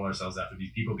to model ourselves after these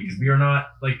people because we are not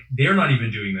like, they're not even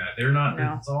doing that. They're not,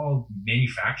 it's all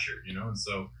manufactured, you know? And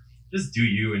so just do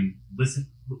you and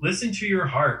listen to your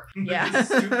heart. Yeah. As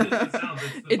stupid as it sounds,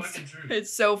 it's the fucking truth.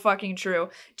 It's so fucking true.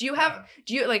 Do you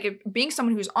like being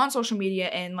someone who's on social media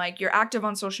and like you're active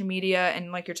on social media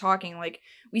and like you're talking, like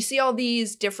we see all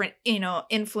these different, you know,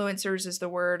 influencers is the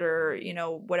word, or, you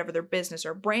know, whatever their business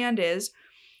or brand is.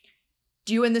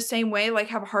 Do you in the same way like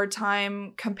have a hard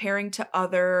time comparing to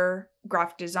other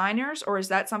graphic designers, or is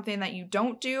that something that you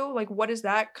don't do? Like what is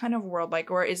that kind of world like,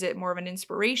 or is it more of an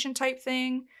inspiration type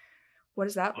thing? What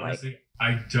is that Honestly, like?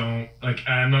 I don't like.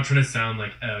 I'm not trying to sound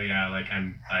like, oh yeah, like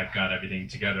I've got everything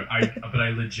together. But I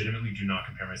legitimately do not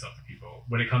compare myself to people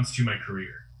when it comes to my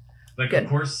career. Like, Good. of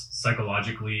course,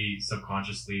 psychologically,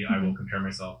 subconsciously, I will compare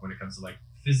myself when it comes to like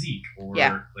physique or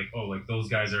Yeah. like, oh, like those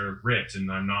guys are ripped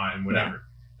and I'm not, and whatever.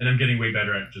 And I'm getting way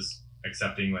better at just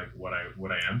accepting like what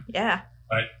I am. Yeah.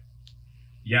 But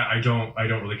yeah, I don't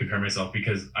really compare myself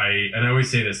because I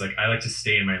always say this, like I like to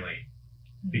stay in my lane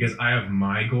because I have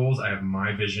my goals, I have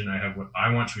my vision, I have what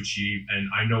I want to achieve, and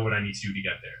I know what I need to do to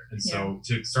get there. And so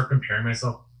to start comparing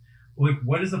myself, like,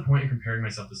 what is the point in comparing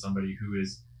myself to somebody who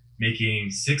is making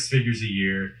 6 figures a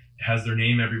year, has their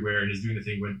name everywhere, and is doing the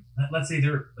thing when, let's say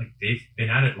they've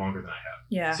been at it longer than I have.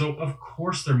 Yeah. So of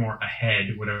course they're more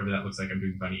ahead, whatever that looks like. I'm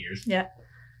doing bunny ears. Yeah.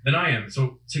 Than I am.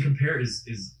 So to compare is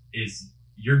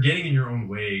you're getting in your own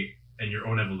way and your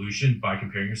own evolution by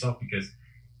comparing yourself, because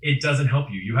it doesn't help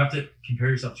you. You have to compare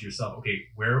yourself to yourself. Okay,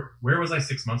 where was I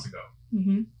 6 months ago?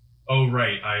 Mm-hmm. Oh,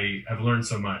 right, I have learned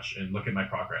so much, and look at my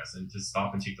progress, and to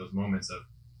stop and take those moments of,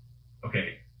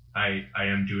 okay, I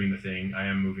am doing the thing, I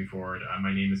am moving forward,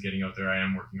 my name is getting out there, I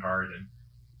am working hard, and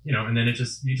and then you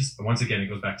just once again it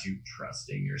goes back to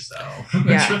trusting yourself.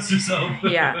 Yeah. Trust yourself.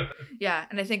 Yeah. Yeah,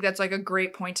 and I think that's like a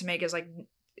great point to make, is like,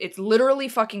 it's literally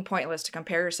fucking pointless to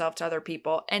compare yourself to other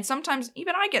people. And sometimes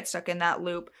even I get stuck in that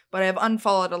loop, but I've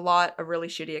unfollowed a lot of really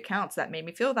shitty accounts that made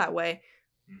me feel that way.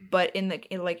 But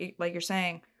like you're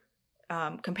saying,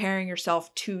 comparing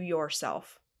yourself to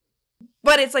yourself.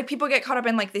 But it's like people get caught up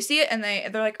in, like, they see it and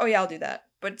they're like, oh yeah, I'll do that.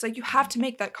 But it's like you have to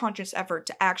make that conscious effort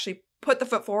to actually put the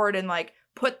foot forward and like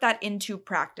put that into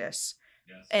practice.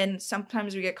 Yes. And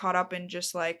sometimes we get caught up in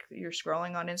just like, you're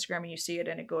scrolling on Instagram and you see it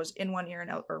and it goes in one ear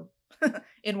and out, or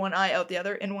in one eye out the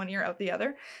other, in one ear out the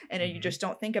other, and you just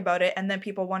don't think about it. And then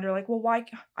people wonder like, well, why?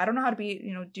 I don't know how to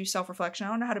be, do self-reflection. I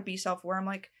don't know how to be self-aware. I'm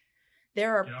like,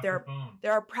 there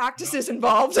are practices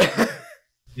involved.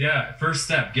 Yeah, first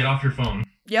step, get off your phone.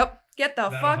 Yep. Get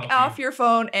the fuck off your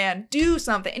phone and do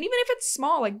something. And even if it's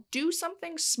small, like, do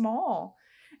something small.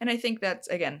 And I think that's,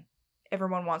 again,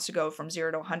 everyone wants to go from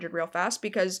 0 to 100 real fast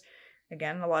because,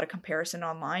 again, a lot of comparison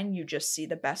online. You just see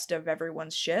the best of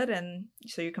everyone's shit. And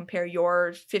so you compare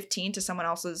your 15 to someone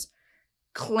else's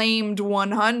claimed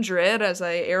 100, as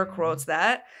I air quotes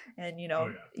that. And,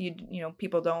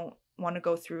 people don't want to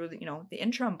go through, the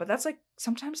interim. But that's, like,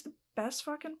 sometimes the best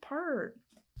fucking part.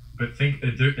 But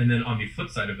and then on the flip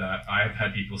side of that, I have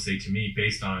had people say to me,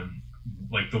 based on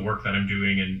like the work that I'm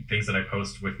doing and things that I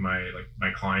post with my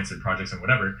clients and projects and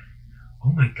whatever,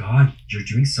 oh my God, you're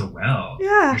doing so well.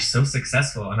 Yeah. You're so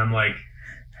successful. And I'm like,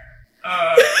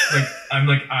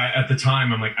 at the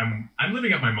time, I'm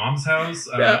living at my mom's house.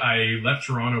 I left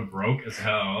Toronto broke as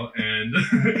hell. And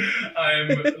I'm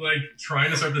like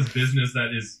trying to start this business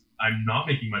I'm not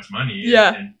making much money.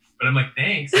 Yeah. But I'm like,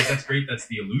 thanks. Like, that's great. That's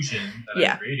the illusion that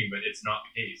I'm creating, but it's not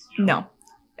the case. No.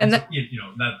 And so,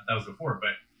 that was before,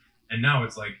 and now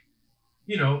it's like,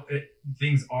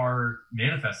 things are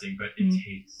manifesting, but it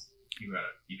takes, you gotta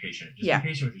be patient. Just be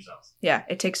patient with yourselves. Yeah,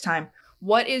 it takes time.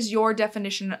 What is your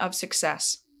definition of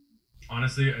success?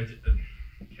 Honestly,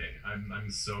 I'm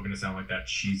so gonna sound like that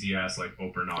cheesy ass like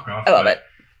Oprah knockoff. I love it.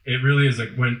 It really is,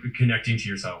 like, when connecting to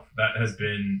yourself. That has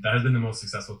been the most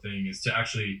successful thing, is to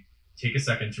actually take a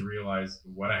second to realize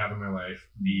what I have in my life,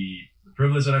 the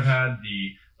privilege that I've had,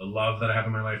 the love that I have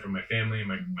in my life from my family and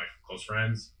my close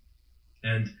friends,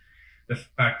 and the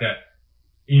fact that,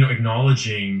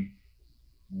 acknowledging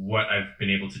what I've been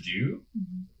able to do,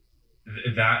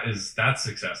 that's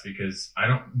success. Because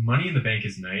money in the bank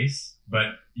is nice,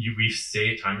 but we say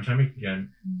it time and time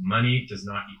again, money does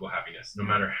not equal happiness. No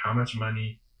matter how much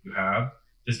money you have,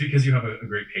 just because you have a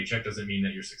great paycheck doesn't mean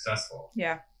that you're successful.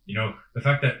 Yeah. The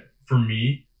fact that, for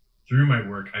me, through my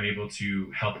work, I'm able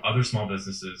to help other small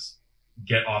businesses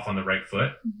get off on the right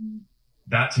foot.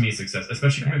 That to me is success,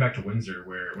 especially coming back to Windsor,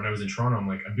 where when I was in Toronto, I'm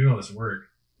like, I'm doing all this work.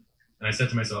 And I said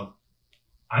to myself,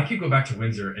 I could go back to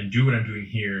Windsor and do what I'm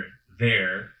doing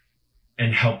there,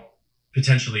 and help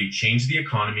potentially change the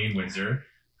economy in Windsor,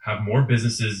 have more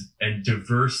businesses and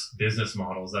diverse business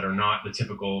models that are not the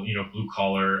typical, blue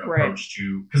collar approach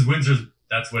to, because Windsor's,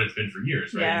 that's what it's been for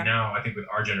years, right? Yeah. And now I think with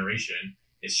our generation,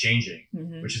 it's changing,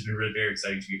 which has been really very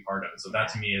exciting to be a part of. And so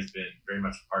that to me has been very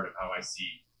much part of how I see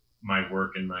my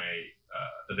work and my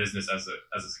the business as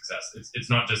a success. It's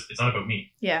not about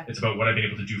me. Yeah. It's about what I've been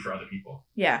able to do for other people.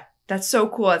 Yeah. That's so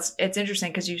cool. It's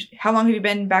interesting because how long have you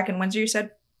been back in Windsor? You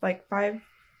said like 5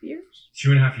 years?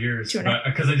 2.5 years.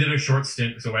 Because I did a short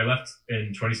stint. So I left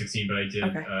in 2016, but I did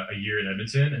a year in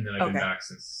Edmonton, and then I've been back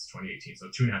since 2018. So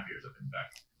 2.5 years I've been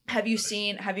back. Have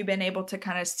you been able to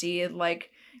kind of see like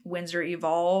Windsor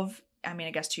evolve I mean,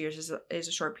 I guess 2 years is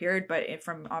a short period, but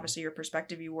from obviously your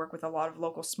perspective, you work with a lot of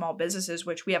local small businesses,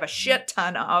 which we have a shit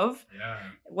ton of. Yeah.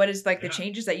 What is like the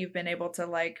changes that you've been able to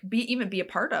like be a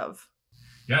part of?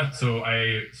 Yeah,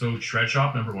 so Shred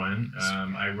Shop, number one,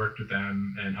 I worked with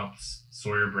them and helped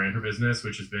Sawyer brand her business,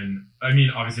 which has been, I mean,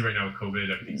 obviously right now with COVID,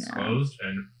 everything's closed,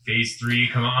 and phase 3,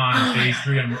 come on, phase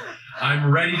 3,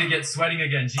 I'm ready to get sweating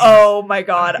again. Jesus. Oh my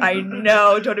God, I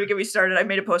know. Don't even get me started. I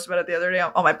made a post about it the other day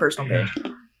on my personal page.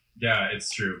 Yeah, it's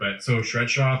true. But so Shred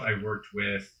Shop, I worked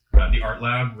with the Art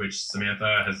Lab, which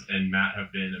Samantha and Matt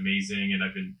have been amazing, and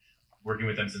I've been working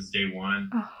with them since day one.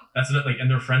 Oh. That's like, and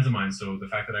they're friends of mine. So the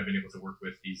fact that I've been able to work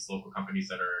with these local companies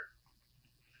that are,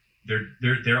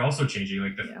 they're also changing.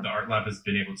 Like the Art Lab has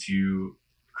been able to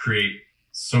create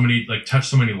so many, like touch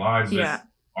so many lives with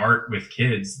art with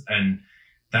kids, and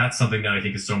that's something that I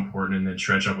think is so important. And then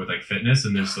Shred Shop with like fitness,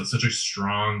 and there's such a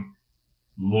strong,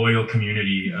 loyal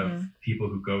community of people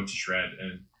who go to Shred,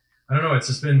 and I don't know, it's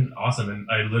just been awesome. And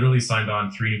I literally signed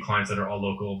on 3 new clients that are all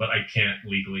local, but I can't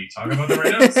legally talk about them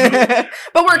right now. So,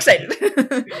 but we're excited.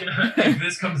 If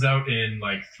this comes out in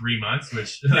like 3 months,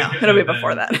 which no, it'll be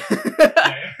before that.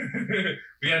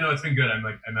 Yeah, no, it's been good.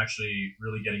 I'm actually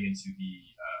really getting into the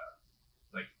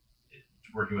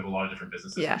working with a lot of different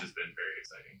businesses, which has been very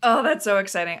exciting. Oh, that's so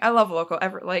exciting. I love local.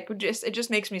 It just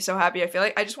makes me so happy. I feel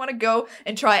like I just want to go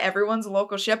and try everyone's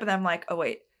local ship, and then I'm like, oh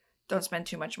wait, don't spend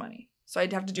too much money. So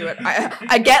I'd have to do it.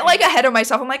 I get like ahead of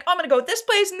myself. I'm like, oh, I'm gonna go this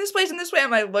place and this place and this way.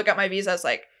 And I look at my visa. I was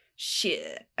like,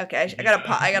 shit. Okay, I gotta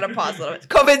pause a little bit.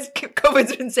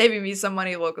 COVID's been saving me some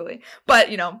money locally, but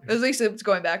at least it's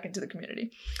going back into the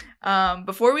community.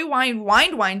 Before we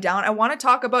wind down, I want to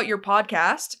talk about your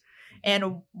podcast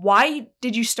and why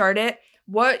did you start it?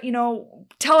 What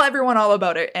tell everyone all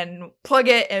about it and plug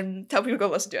it and tell people to go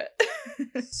listen to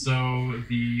it. So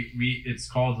it's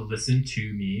called Listen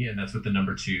to Me, and that's with the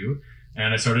number 2.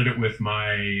 And I started it with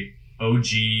my OG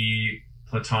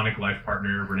platonic life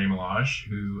partner, Renee Malage,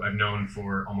 who I've known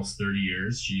for almost 30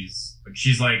 years.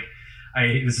 She's like,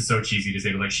 this is so cheesy to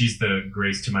say, but like, she's the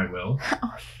Grace to my will.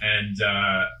 And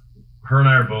her and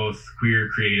I are both queer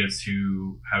creatives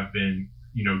who have been,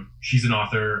 she's an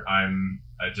author, I'm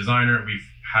a designer.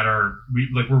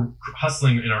 We're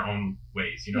hustling in our own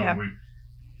ways,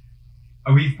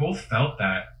 we've both felt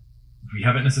that we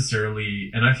haven't necessarily,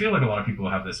 and I feel like a lot of people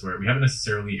have this, where we haven't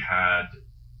necessarily had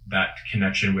that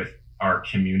connection with our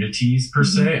communities per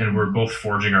se, and we're both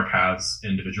forging our paths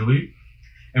individually.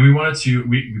 And we wanted to,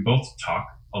 we both talk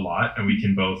a lot, and we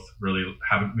can both really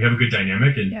have a good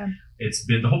dynamic. And it's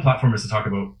been, the whole platform is to talk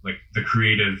about like the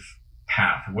creative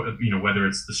path, whether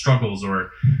it's the struggles or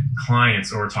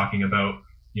clients, or talking about,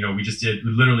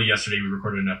 literally yesterday we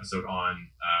recorded an episode on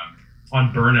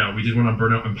burnout. We did one on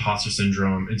burnout, imposter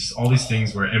syndrome, and just all these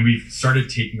things and we've started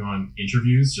taking on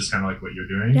interviews, just kind of like what you're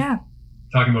doing. Yeah.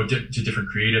 Talking about to different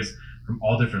creatives from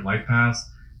all different life paths,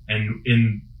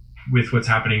 and with what's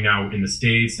happening now in the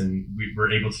States, and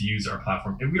we're able to use our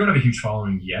platform. And we don't have a huge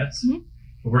following yet,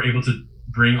 but we're able to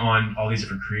bring on all these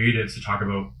different creatives to talk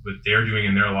about what they're doing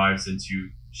in their lives, and to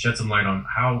shed some light on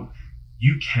how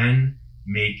you can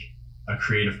make a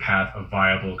creative path a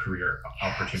viable career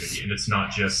opportunity. And it's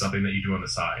not just something that you do on the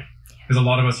side, because a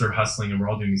lot of us are hustling and we're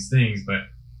all doing these things, but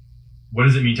what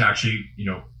does it mean to actually,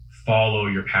 follow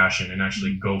your passion and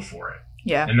actually go for it?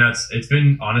 Yeah. And it's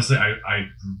been, honestly, I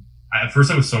at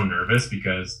first I was so nervous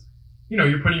because,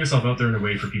 you're putting yourself out there in a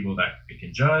way for people that they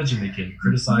can judge and they can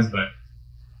criticize, but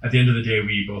at the end of the day,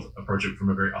 we both approach it from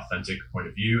a very authentic point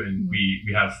of view, and we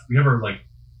have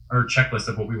our checklist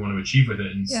of what we want to achieve with it,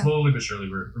 and slowly but surely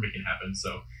we're making it happen.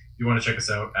 So if you want to check us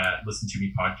out at Listen to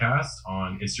Me Podcast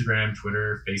on Instagram,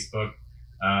 Twitter, Facebook,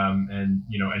 and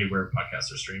anywhere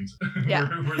podcasts are streamed. Yeah.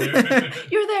 we're there.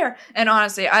 You're there. And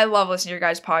honestly, I love listening to your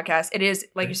guys' podcast. It is,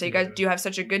 like you say, you guys do have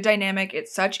such a good dynamic.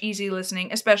 It's such easy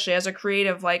listening, especially as a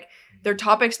creative. Like, they're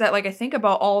topics that like I think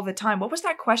about all the time. What was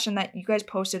that question that you guys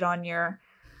posted on your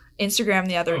Instagram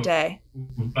the other day?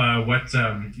 What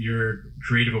your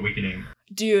creative awakening?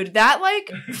 Dude, that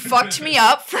like fucked me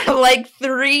up for like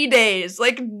 3 days.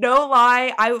 Like, no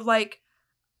lie, I like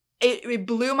it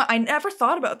blew my. I never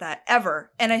thought about that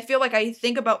ever, and I feel like I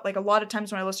think about like a lot of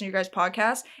times when I listen to your guys'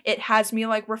 podcast, it has me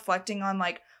like reflecting on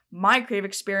like my creative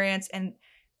experience and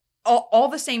all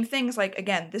the same things. Like,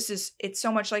 again, it's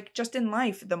so much like just in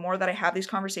life. The more that I have these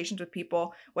conversations with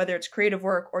people, whether it's creative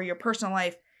work or your personal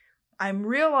life, I'm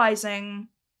realizing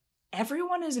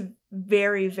everyone is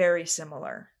very, very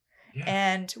similar. Yeah.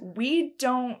 And we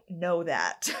don't know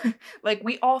that. Like,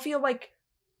 we all feel like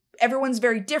everyone's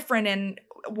very different, and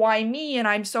why me, and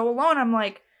I'm so alone. I'm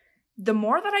like, the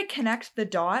more that I connect the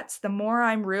dots, the more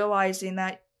I'm realizing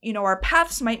that you know, our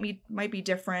paths might be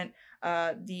different.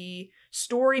 The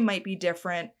story might be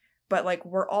different, but like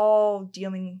we're all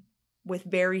dealing with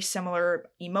very similar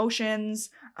emotions,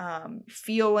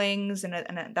 feelings,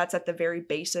 and that's at the very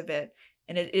base of it.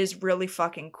 And it is really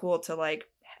fucking cool to like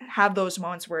have those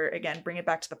moments where, again, bring it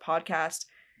back to the podcast.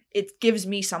 It gives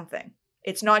me something.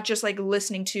 It's not just like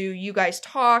listening to you guys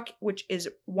talk, which is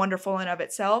wonderful in of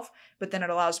itself, but then it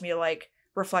allows me to like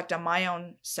reflect on my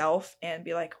own self and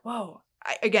be like, whoa.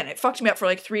 Again, it fucked me up for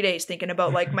like 3 days thinking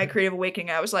about like my creative awakening.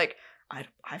 I was like,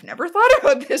 I've never thought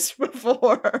about this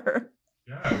before.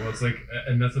 Yeah, well, it's like,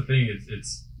 and that's the thing.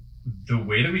 It's the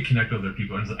way that we connect with other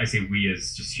people, and I say we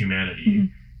as just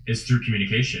humanity, is through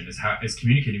communication. Is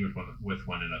communicating with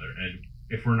one another. And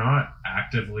if we're not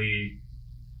actively,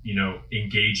 you know,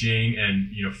 engaging, and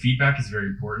you know, feedback is very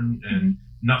important, and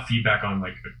not feedback on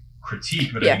like a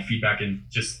critique, but I mean feedback in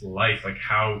just life, like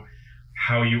how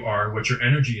you are, what your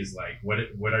energy is like,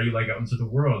 what are you like out into the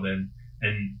world,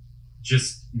 and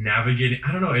just navigating.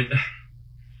 I don't know.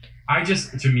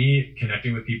 To me,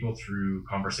 connecting with people through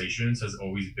conversations has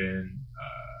always been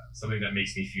something that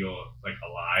makes me feel like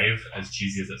alive, as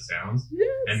cheesy as it sounds. Yes.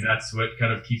 And that's what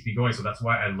kind of keeps me going. So that's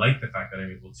why I like the fact that I'm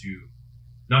able to,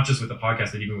 not just with the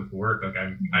podcast, but even with work, like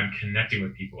I'm connecting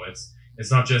with people.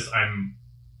 It's not just I'm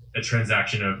a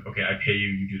transaction of, okay, I pay you,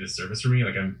 you do this service for me.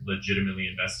 Like I'm legitimately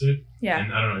invested. Yeah.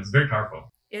 And I don't know, it's very powerful.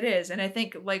 It is. And I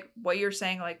think like what you're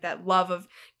saying, like that love of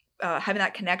having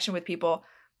that connection with people,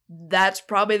 that's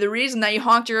probably the reason that you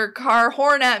honked your car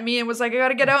horn at me and was like, I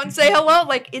gotta get out and say hello.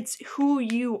 Like, it's who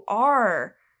you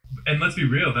are. And let's be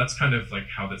real, that's kind of like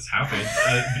how this happened.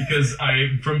 Because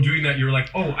from doing that, you were like,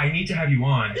 oh, I need to have you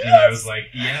on. Yes. And I was like,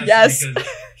 yes. Because,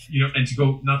 you know, and to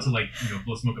go, not to like, you know,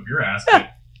 blow smoke up your ass, but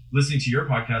listening to your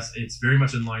podcast, it's very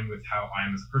much in line with how I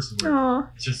am as a person,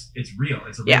 where it's real.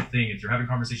 It's a real thing. If you're having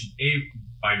conversations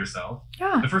by yourself.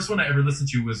 Yeah. The first one I ever listened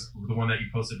to was the one that you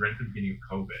posted right at the beginning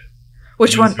of COVID.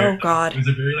 Which one? Oh God. It was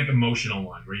a very like emotional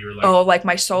one where you were like, oh, like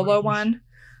my solo one?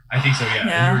 I think so,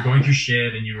 yeah. And you were going through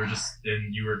shit, and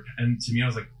and to me I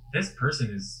was like, this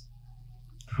person is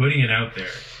putting it out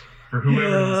there for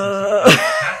whoever listens to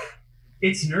it.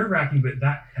 It's nerve-wracking, but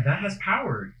that has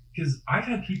power, because I've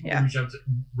had people reach out to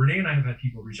Renee, and I have had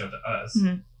people reach out to us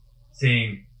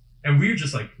saying, and we're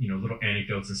just like, you know, little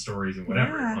anecdotes and stories and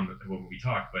whatever when we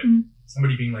talk, but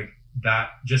somebody being like, that,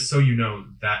 just so you know,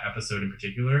 that episode in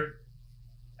particular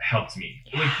helped me.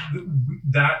 Like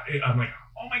that, I'm like,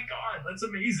 oh my God, that's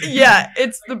amazing. Yeah,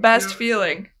 it's like, the best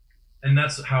feeling. And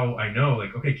that's how I know,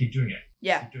 like, okay, keep doing it.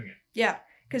 Yeah. Keep doing it. Yeah.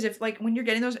 Because if like when you're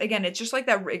getting those, again, it's just like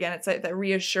that, again, it's like that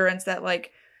reassurance that like,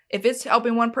 if it's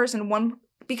helping one person,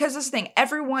 because this thing,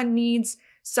 everyone needs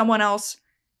someone else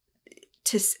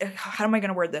to, how am I going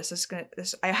to word this?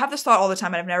 I have this thought all the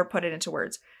time and I've never put it into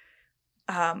words.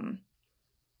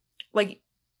 Like,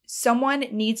 someone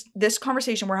needs this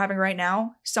conversation we're having right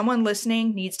now. Someone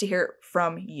listening needs to hear it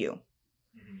from you.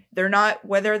 Mm-hmm. They're not,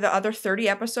 whether the other 30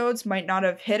 episodes might not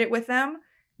have hit it with them,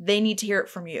 they need to hear it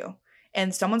from you.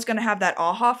 And someone's going to have that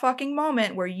aha fucking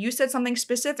moment where you said something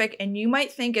specific and you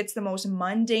might think it's the most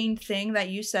mundane thing that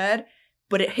you said,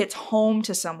 but it hits home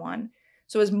to someone.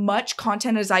 So as much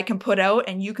content as I can put out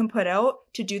and you can put out,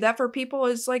 to do that for people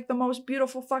is like the most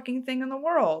beautiful fucking thing in the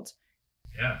world.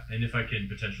 Yeah, and if I can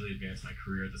potentially advance my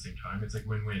career at the same time, it's like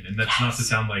win-win. And that's not to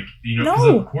sound like, you know, because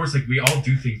of course, like we all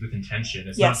do things with intention.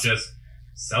 It's not just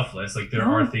selfless. Like there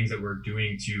are things that we're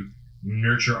doing to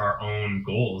nurture our own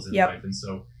goals in life. And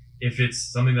so if it's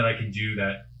something that I can do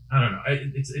that, I don't know,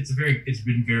 it's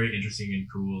been very interesting and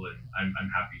cool, and I'm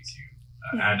happy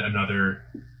to add another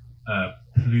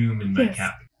plume in my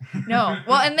cap. No.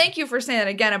 Well, and thank you for saying that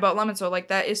again about Lemon Soul. Like,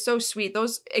 that is so sweet.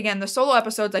 Those, again, the solo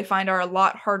episodes I find are a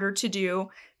lot harder to do.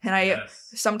 And I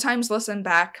sometimes listen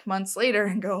back months later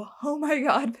and go, oh my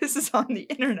God, this is on the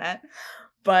internet.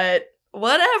 But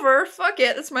whatever, fuck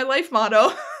it. That's my life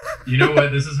motto. You know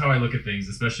what? This is how I look at things,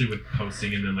 especially with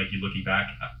posting and then like you looking back.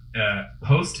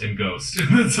 Post and ghost.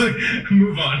 It's like,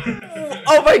 move on.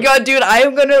 Oh my God, dude, I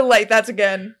am gonna like, that's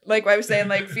again, like I was saying,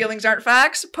 like feelings aren't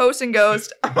facts, post and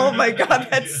ghost. Oh my God,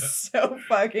 that's so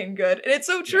fucking good. And it's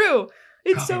so true.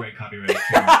 It's copyright.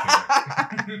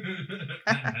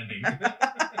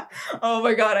 Oh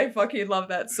my God, I fucking love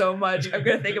that so much. I'm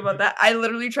gonna think about that. I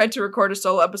literally tried to record a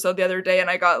solo episode the other day and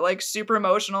I got like super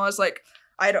emotional. I was like,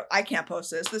 I can't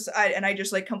post this. And I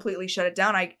just like completely shut it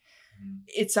down.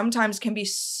 It sometimes can be,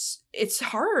 it's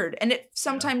hard. And it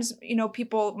sometimes, you know,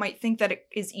 people might think that it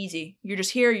is easy. You're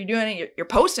just here, you're doing it, you're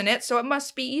posting it, so it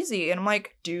must be easy. And I'm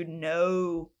like, dude,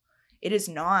 no, it is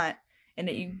not. And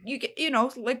you get, you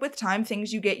know, like with time,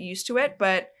 things, you get used to it.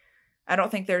 But I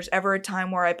don't think there's ever a time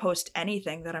where I post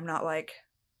anything that I'm not like,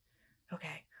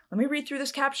 Okay, let me read through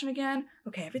this caption again.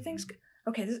 Okay, everything's good.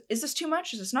 Okay, is this too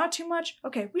much? Is this not too much?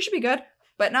 Okay, we should be good.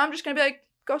 But now I'm just gonna be like,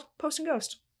 ghost, post and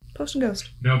ghost. Post and ghost.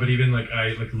 No, but even like I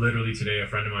like literally today, a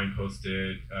friend of mine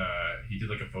posted. He did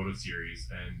like a photo series,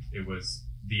 and it was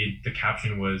the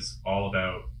caption was all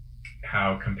about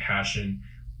how compassion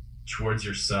towards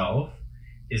yourself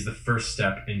is the first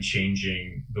step in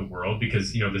changing the world,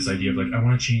 because this idea of like I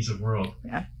want to change the world.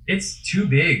 Yeah. It's too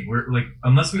big. We're like,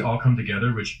 unless we all come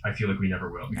together, which I feel like we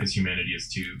never will, because humanity is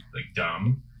too like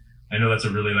dumb. I know that's a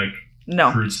really like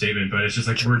crude statement, but it's just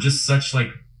like we're just such like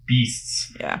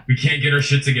beasts. Yeah. We can't get our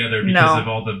shit together because of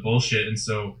all the bullshit. And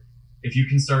so if you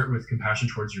can start with compassion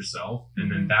towards yourself, and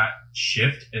then that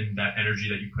shift and that energy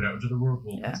that you put out into the world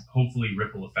will hopefully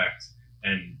ripple effect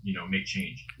and make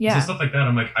change. So stuff like that,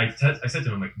 I'm like, I said to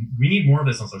him, I'm like, we need more of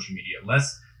this on social media.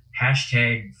 Less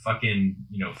hashtag fucking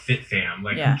fit fam.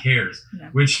 Like who cares?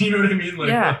 Which you know what I mean?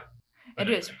 Like it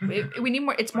is. We need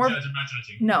more. It's more. I'm not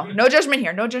judging. No judgment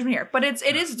here. No judgment here. But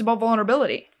it's about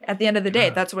vulnerability. At the end of the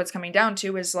day, that's what it's coming down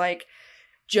to. Is like,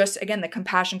 just again, the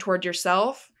compassion toward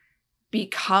yourself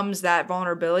becomes that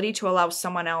vulnerability to allow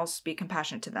someone else be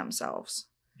compassionate to themselves.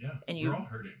 Yeah. And we're all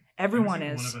hurting. Everyone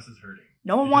is. One of us is hurting.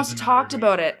 No one wants to talk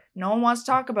about it. No one wants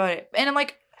to talk about it. And I'm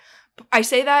like, I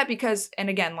say that because, and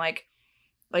again, like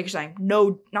you're saying,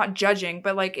 no, not judging,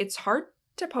 but like it's hard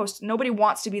to post. Nobody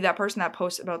wants to be that person that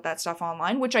posts about that stuff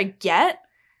online, which I get,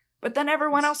 but then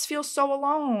everyone else feels so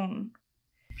alone.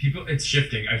 People, it's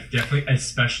shifting. I definitely,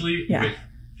 especially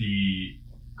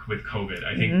with COVID,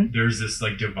 I think there's this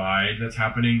like divide that's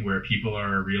happening where people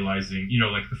are realizing,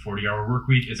 like the 40-hour work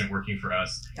week isn't working for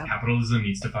us. Capitalism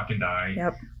needs to fucking die.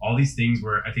 All these things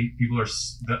where I think people are,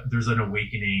 there's an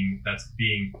awakening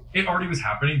it already was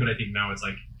happening, but I think now it's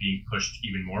like being pushed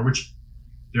even more, which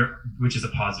is a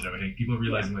positive. I think people are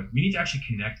realizing like we need to actually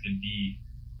connect and be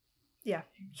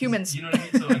humans. You know what I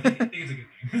mean? So I think it's a good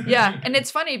thing. Yeah. And it's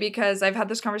funny because I've had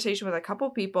this conversation with a couple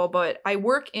people, but I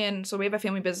work so we have a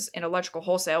family business in electrical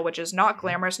wholesale, which is not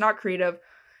glamorous, not creative,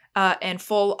 and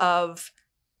full of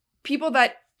people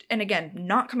that, and again,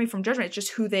 not coming from judgment, it's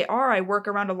just who they are. I work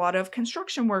around a lot of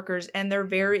construction workers, and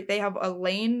they have a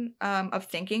lane of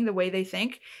thinking, the way they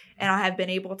think. And I have been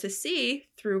able to see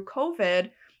through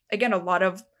COVID, again, a lot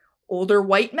of older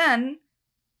white men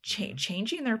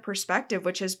changing their perspective,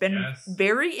 which has been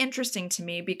very interesting to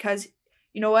me, because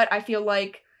you know what, I feel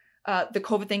like the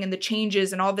COVID thing and the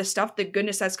changes and all this stuff, the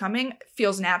goodness that's coming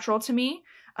feels natural to me,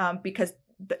 because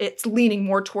it's leaning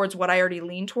more towards what I already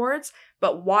lean towards.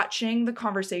 But watching the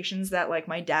conversations that like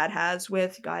my dad has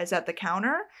with guys at the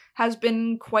counter has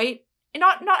been quite,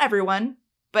 not everyone,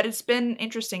 but it's been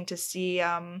interesting to see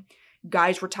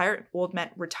guys old men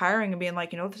retiring and being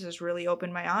like, this has really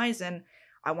opened my eyes and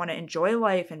I want to enjoy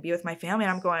life and be with my family.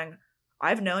 And I'm going,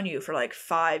 I've known you for like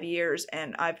 5 years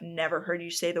and I've never heard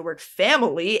you say the word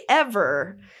family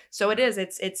ever. So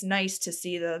it's nice to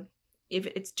see if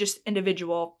it's just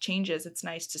individual changes, it's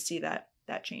nice to see that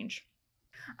change.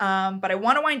 But I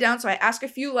want to wind down. So I ask a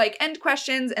few like end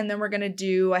questions, and then we're going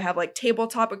to I have like table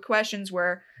topic questions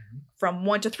where from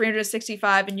 1 to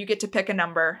 365, and you get to pick a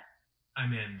number.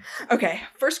 I'm in. Okay.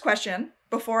 First question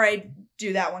before I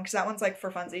do that one, because that one's like for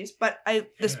funsies. But a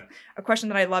question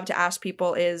that I love to ask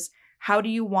people is, how do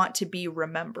you want to be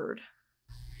remembered?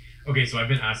 Okay, so I've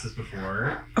been asked this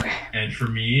before. Okay. And for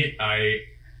me, I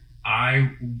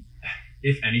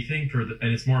if anything,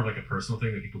 and it's more of like a personal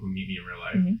thing that people who meet me in real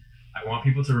life, I want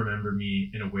people to remember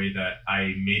me in a way that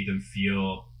I made them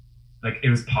feel like it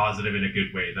was positive in a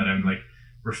good way, that I'm like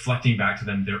reflecting back to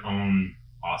them their own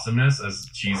awesomeness, as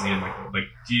cheesy and like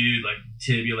dude, like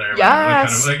tibular,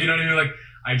 yes. Kind of like, you know what I mean? Like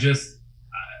I just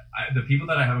the people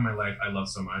that I have in my life, I love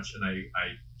so much, and I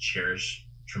cherish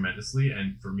tremendously.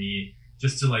 And for me,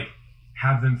 just to like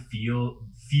have them feel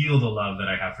the love that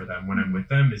I have for them when I'm with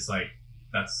them is like,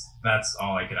 that's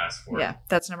all I could ask for. Yeah,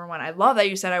 that's number one. I love that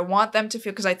you said I want them to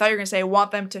feel, because I thought you were going to say I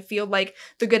want them to feel like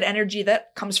the good energy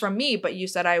that comes from me, but you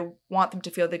said I want them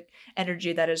to feel the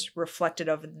energy that is reflected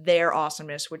of their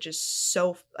awesomeness, which is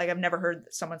so, like, I've never heard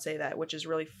someone say that, which is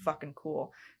really fucking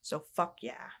cool. So fuck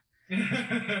yeah.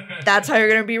 That's how you're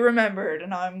going to be remembered,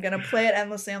 and I'm going to play it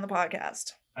endlessly on the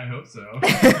podcast. I hope so.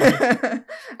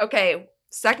 Okay,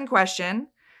 second question.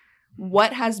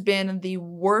 What has been the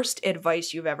worst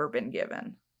advice you've ever been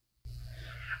given?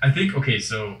 I think, okay,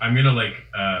 so I'm going to like,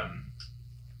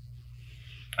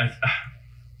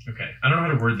 okay, I don't know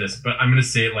how to word this, but I'm going to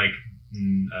say it like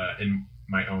in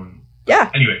my own.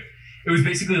 Yeah. Anyway, it was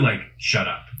basically like, shut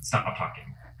up, stop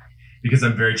talking. Because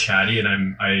I'm very chatty,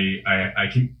 and I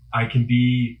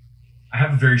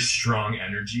have a very strong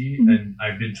energy, and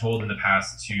I've been told in the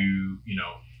past to,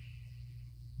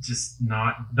 just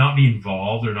not be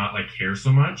involved or not like care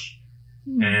so much.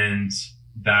 And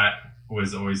that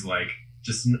was always like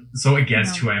just so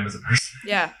against who I am as a person.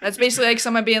 Yeah, that's basically like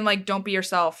someone being like, don't be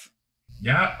yourself.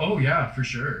 Yeah. Oh yeah, for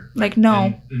sure. Like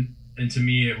no. And to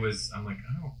me it was, I'm like,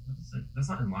 oh, that's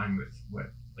not in line with what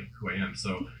like who I am.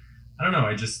 So I don't know.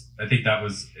 I think that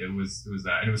was it was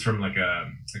that, and it was from like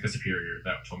a superior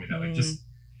that told me that like just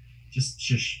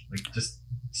shush, like just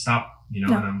stop, you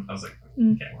know. No. And I was like,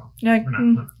 okay, well,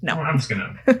 no, I'm just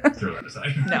gonna throw that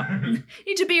aside. No, you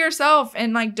need to be yourself,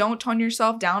 and like don't tone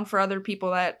yourself down for other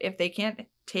people that if they can't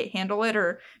handle it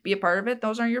or be a part of it,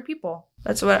 those aren't your people.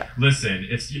 That's what. Listen,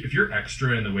 if you're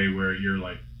extra in the way where you're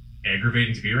like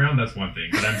aggravating to be around, that's one thing.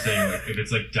 But I'm saying like if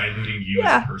it's like diluting you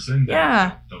as a person,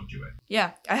 then don't do it.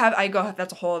 Yeah,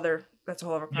 that's a whole other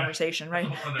conversation, right?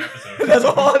 That's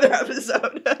a whole other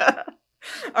episode. That's a whole other episode.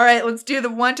 All right, let's do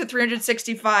the 1 to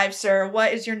 365, sir.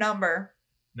 What is your number?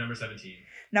 Number 17.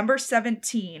 Number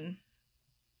 17.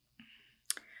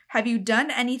 Have you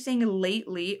done anything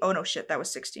lately? Oh, no, shit. That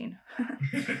was 16.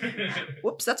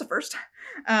 Whoops, that's a first.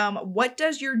 What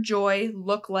does your joy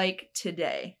look like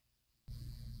today?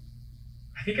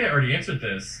 I think I already answered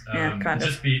this. Kind of.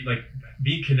 Just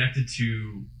being connected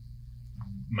to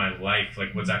my life,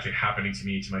 like what's actually happening to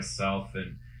me, to myself,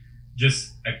 and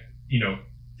just, you know,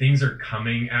 things are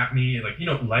coming at me. Like, you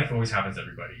know, life always happens to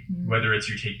everybody, whether it's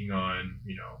you're taking on,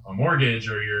 you know, a mortgage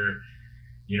or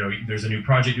there's a new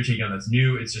project you're taking on that's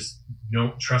new. It's just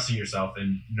trusting yourself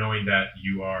and knowing that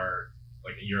you're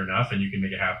enough and you can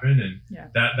make it happen. And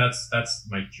that's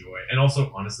my joy. And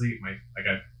also, honestly,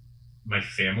 my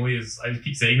family is, I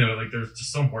keep saying that, like, they're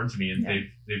just so important to me, and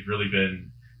they've really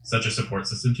been such a support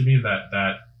system to me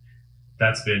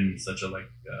that's been such a like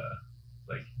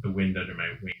the wind under my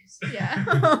wings. Yeah.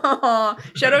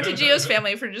 Shout out to Gio's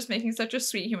family for just making such a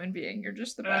sweet human being. You're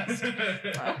just the best.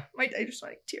 I just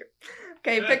like tear.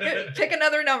 Okay, pick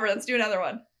another number. Let's do another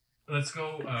one. Let's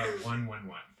go 111.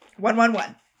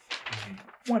 111.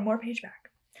 Mm-hmm. One more page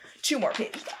back. 2 more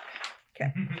pages back.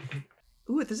 Okay.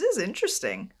 Ooh, this is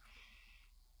interesting.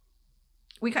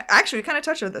 We kind of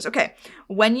touched on this. Okay.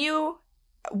 When you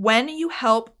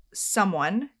help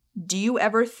someone, do you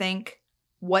ever think,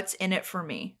 what's in it for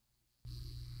me?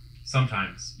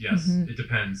 Sometimes, yes. Mm-hmm. It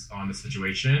depends on the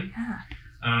situation.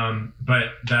 But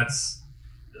that's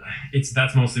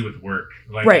mostly with work.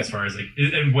 Like, right. As far as like,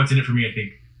 and what's in it for me, I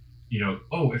think, you know,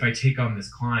 if I take on this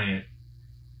client,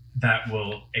 that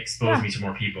will expose me to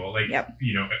more people. Like,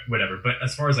 you know, whatever. But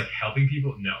as far as like helping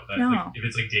people, no. Like, if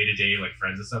it's like day to day, like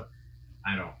friends and stuff,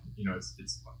 I don't, you know, it's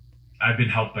I've been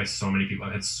helped by so many people.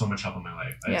 I've had so much help in my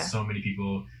life. I had so many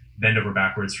people bend over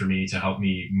backwards for me to help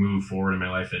me move forward in my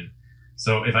life. And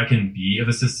so if I can be of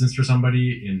assistance for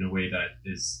somebody in a way that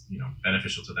is, you know,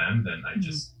 beneficial to them, then I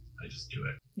just do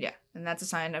it. Yeah. And that's a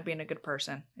sign of being a good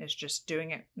person, is just doing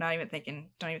it. Don't even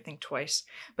think twice.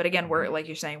 But again, work, like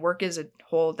you're saying, work is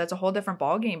that's a whole different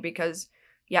ballgame, because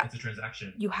it's a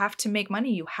transaction. You have to make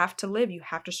money. You have to live. You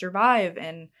have to survive.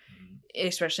 And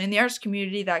especially in the arts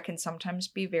community, that can sometimes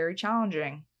be very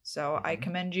challenging. So I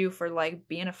commend you for like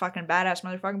being a fucking badass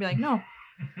motherfucker and be like, no,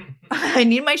 I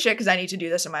need my shit because I need to do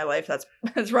this in my life. That's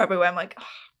probably why I'm like,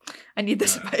 I need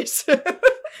this advice.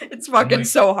 It's fucking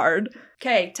so hard.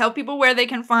 Okay, tell people where they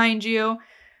can find you.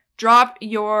 Drop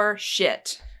your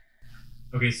shit.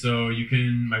 Okay, so you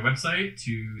can, my website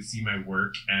to see my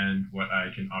work and what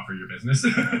I can offer your business.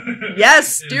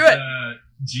 Yes, do it.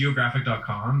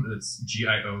 Giographic.com. That's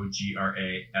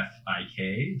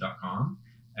GIOGRAFIK.com.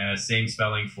 Same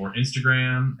spelling for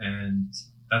Instagram, and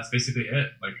that's basically it.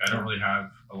 Like, I don't really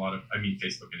have a lot of,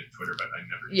 Facebook and Twitter, but I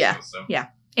never use those. So. Yeah.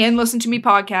 And Listen to Me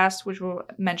podcast, which we'll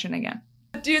mention again.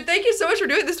 Dude, thank you so much for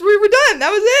doing this. We're done.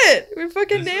 That was it. We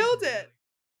fucking nailed it.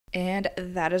 And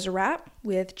that is a wrap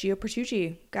with Gio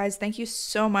Pertucci. Guys, thank you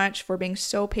so much for being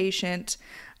so patient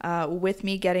with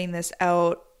me getting this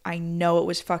out. I know it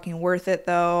was fucking worth it,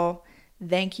 though.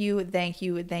 Thank you, thank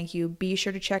you, thank you. Be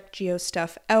sure to check Gio's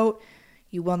stuff out.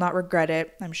 You will not regret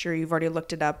it. I'm sure you've already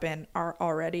looked it up and are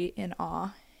already in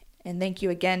awe. And thank you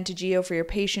again to Gio for your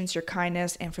patience, your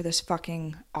kindness, and for this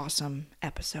fucking awesome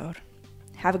episode.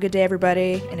 Have a good day,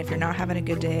 everybody. And if you're not having a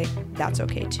good day, that's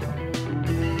okay too.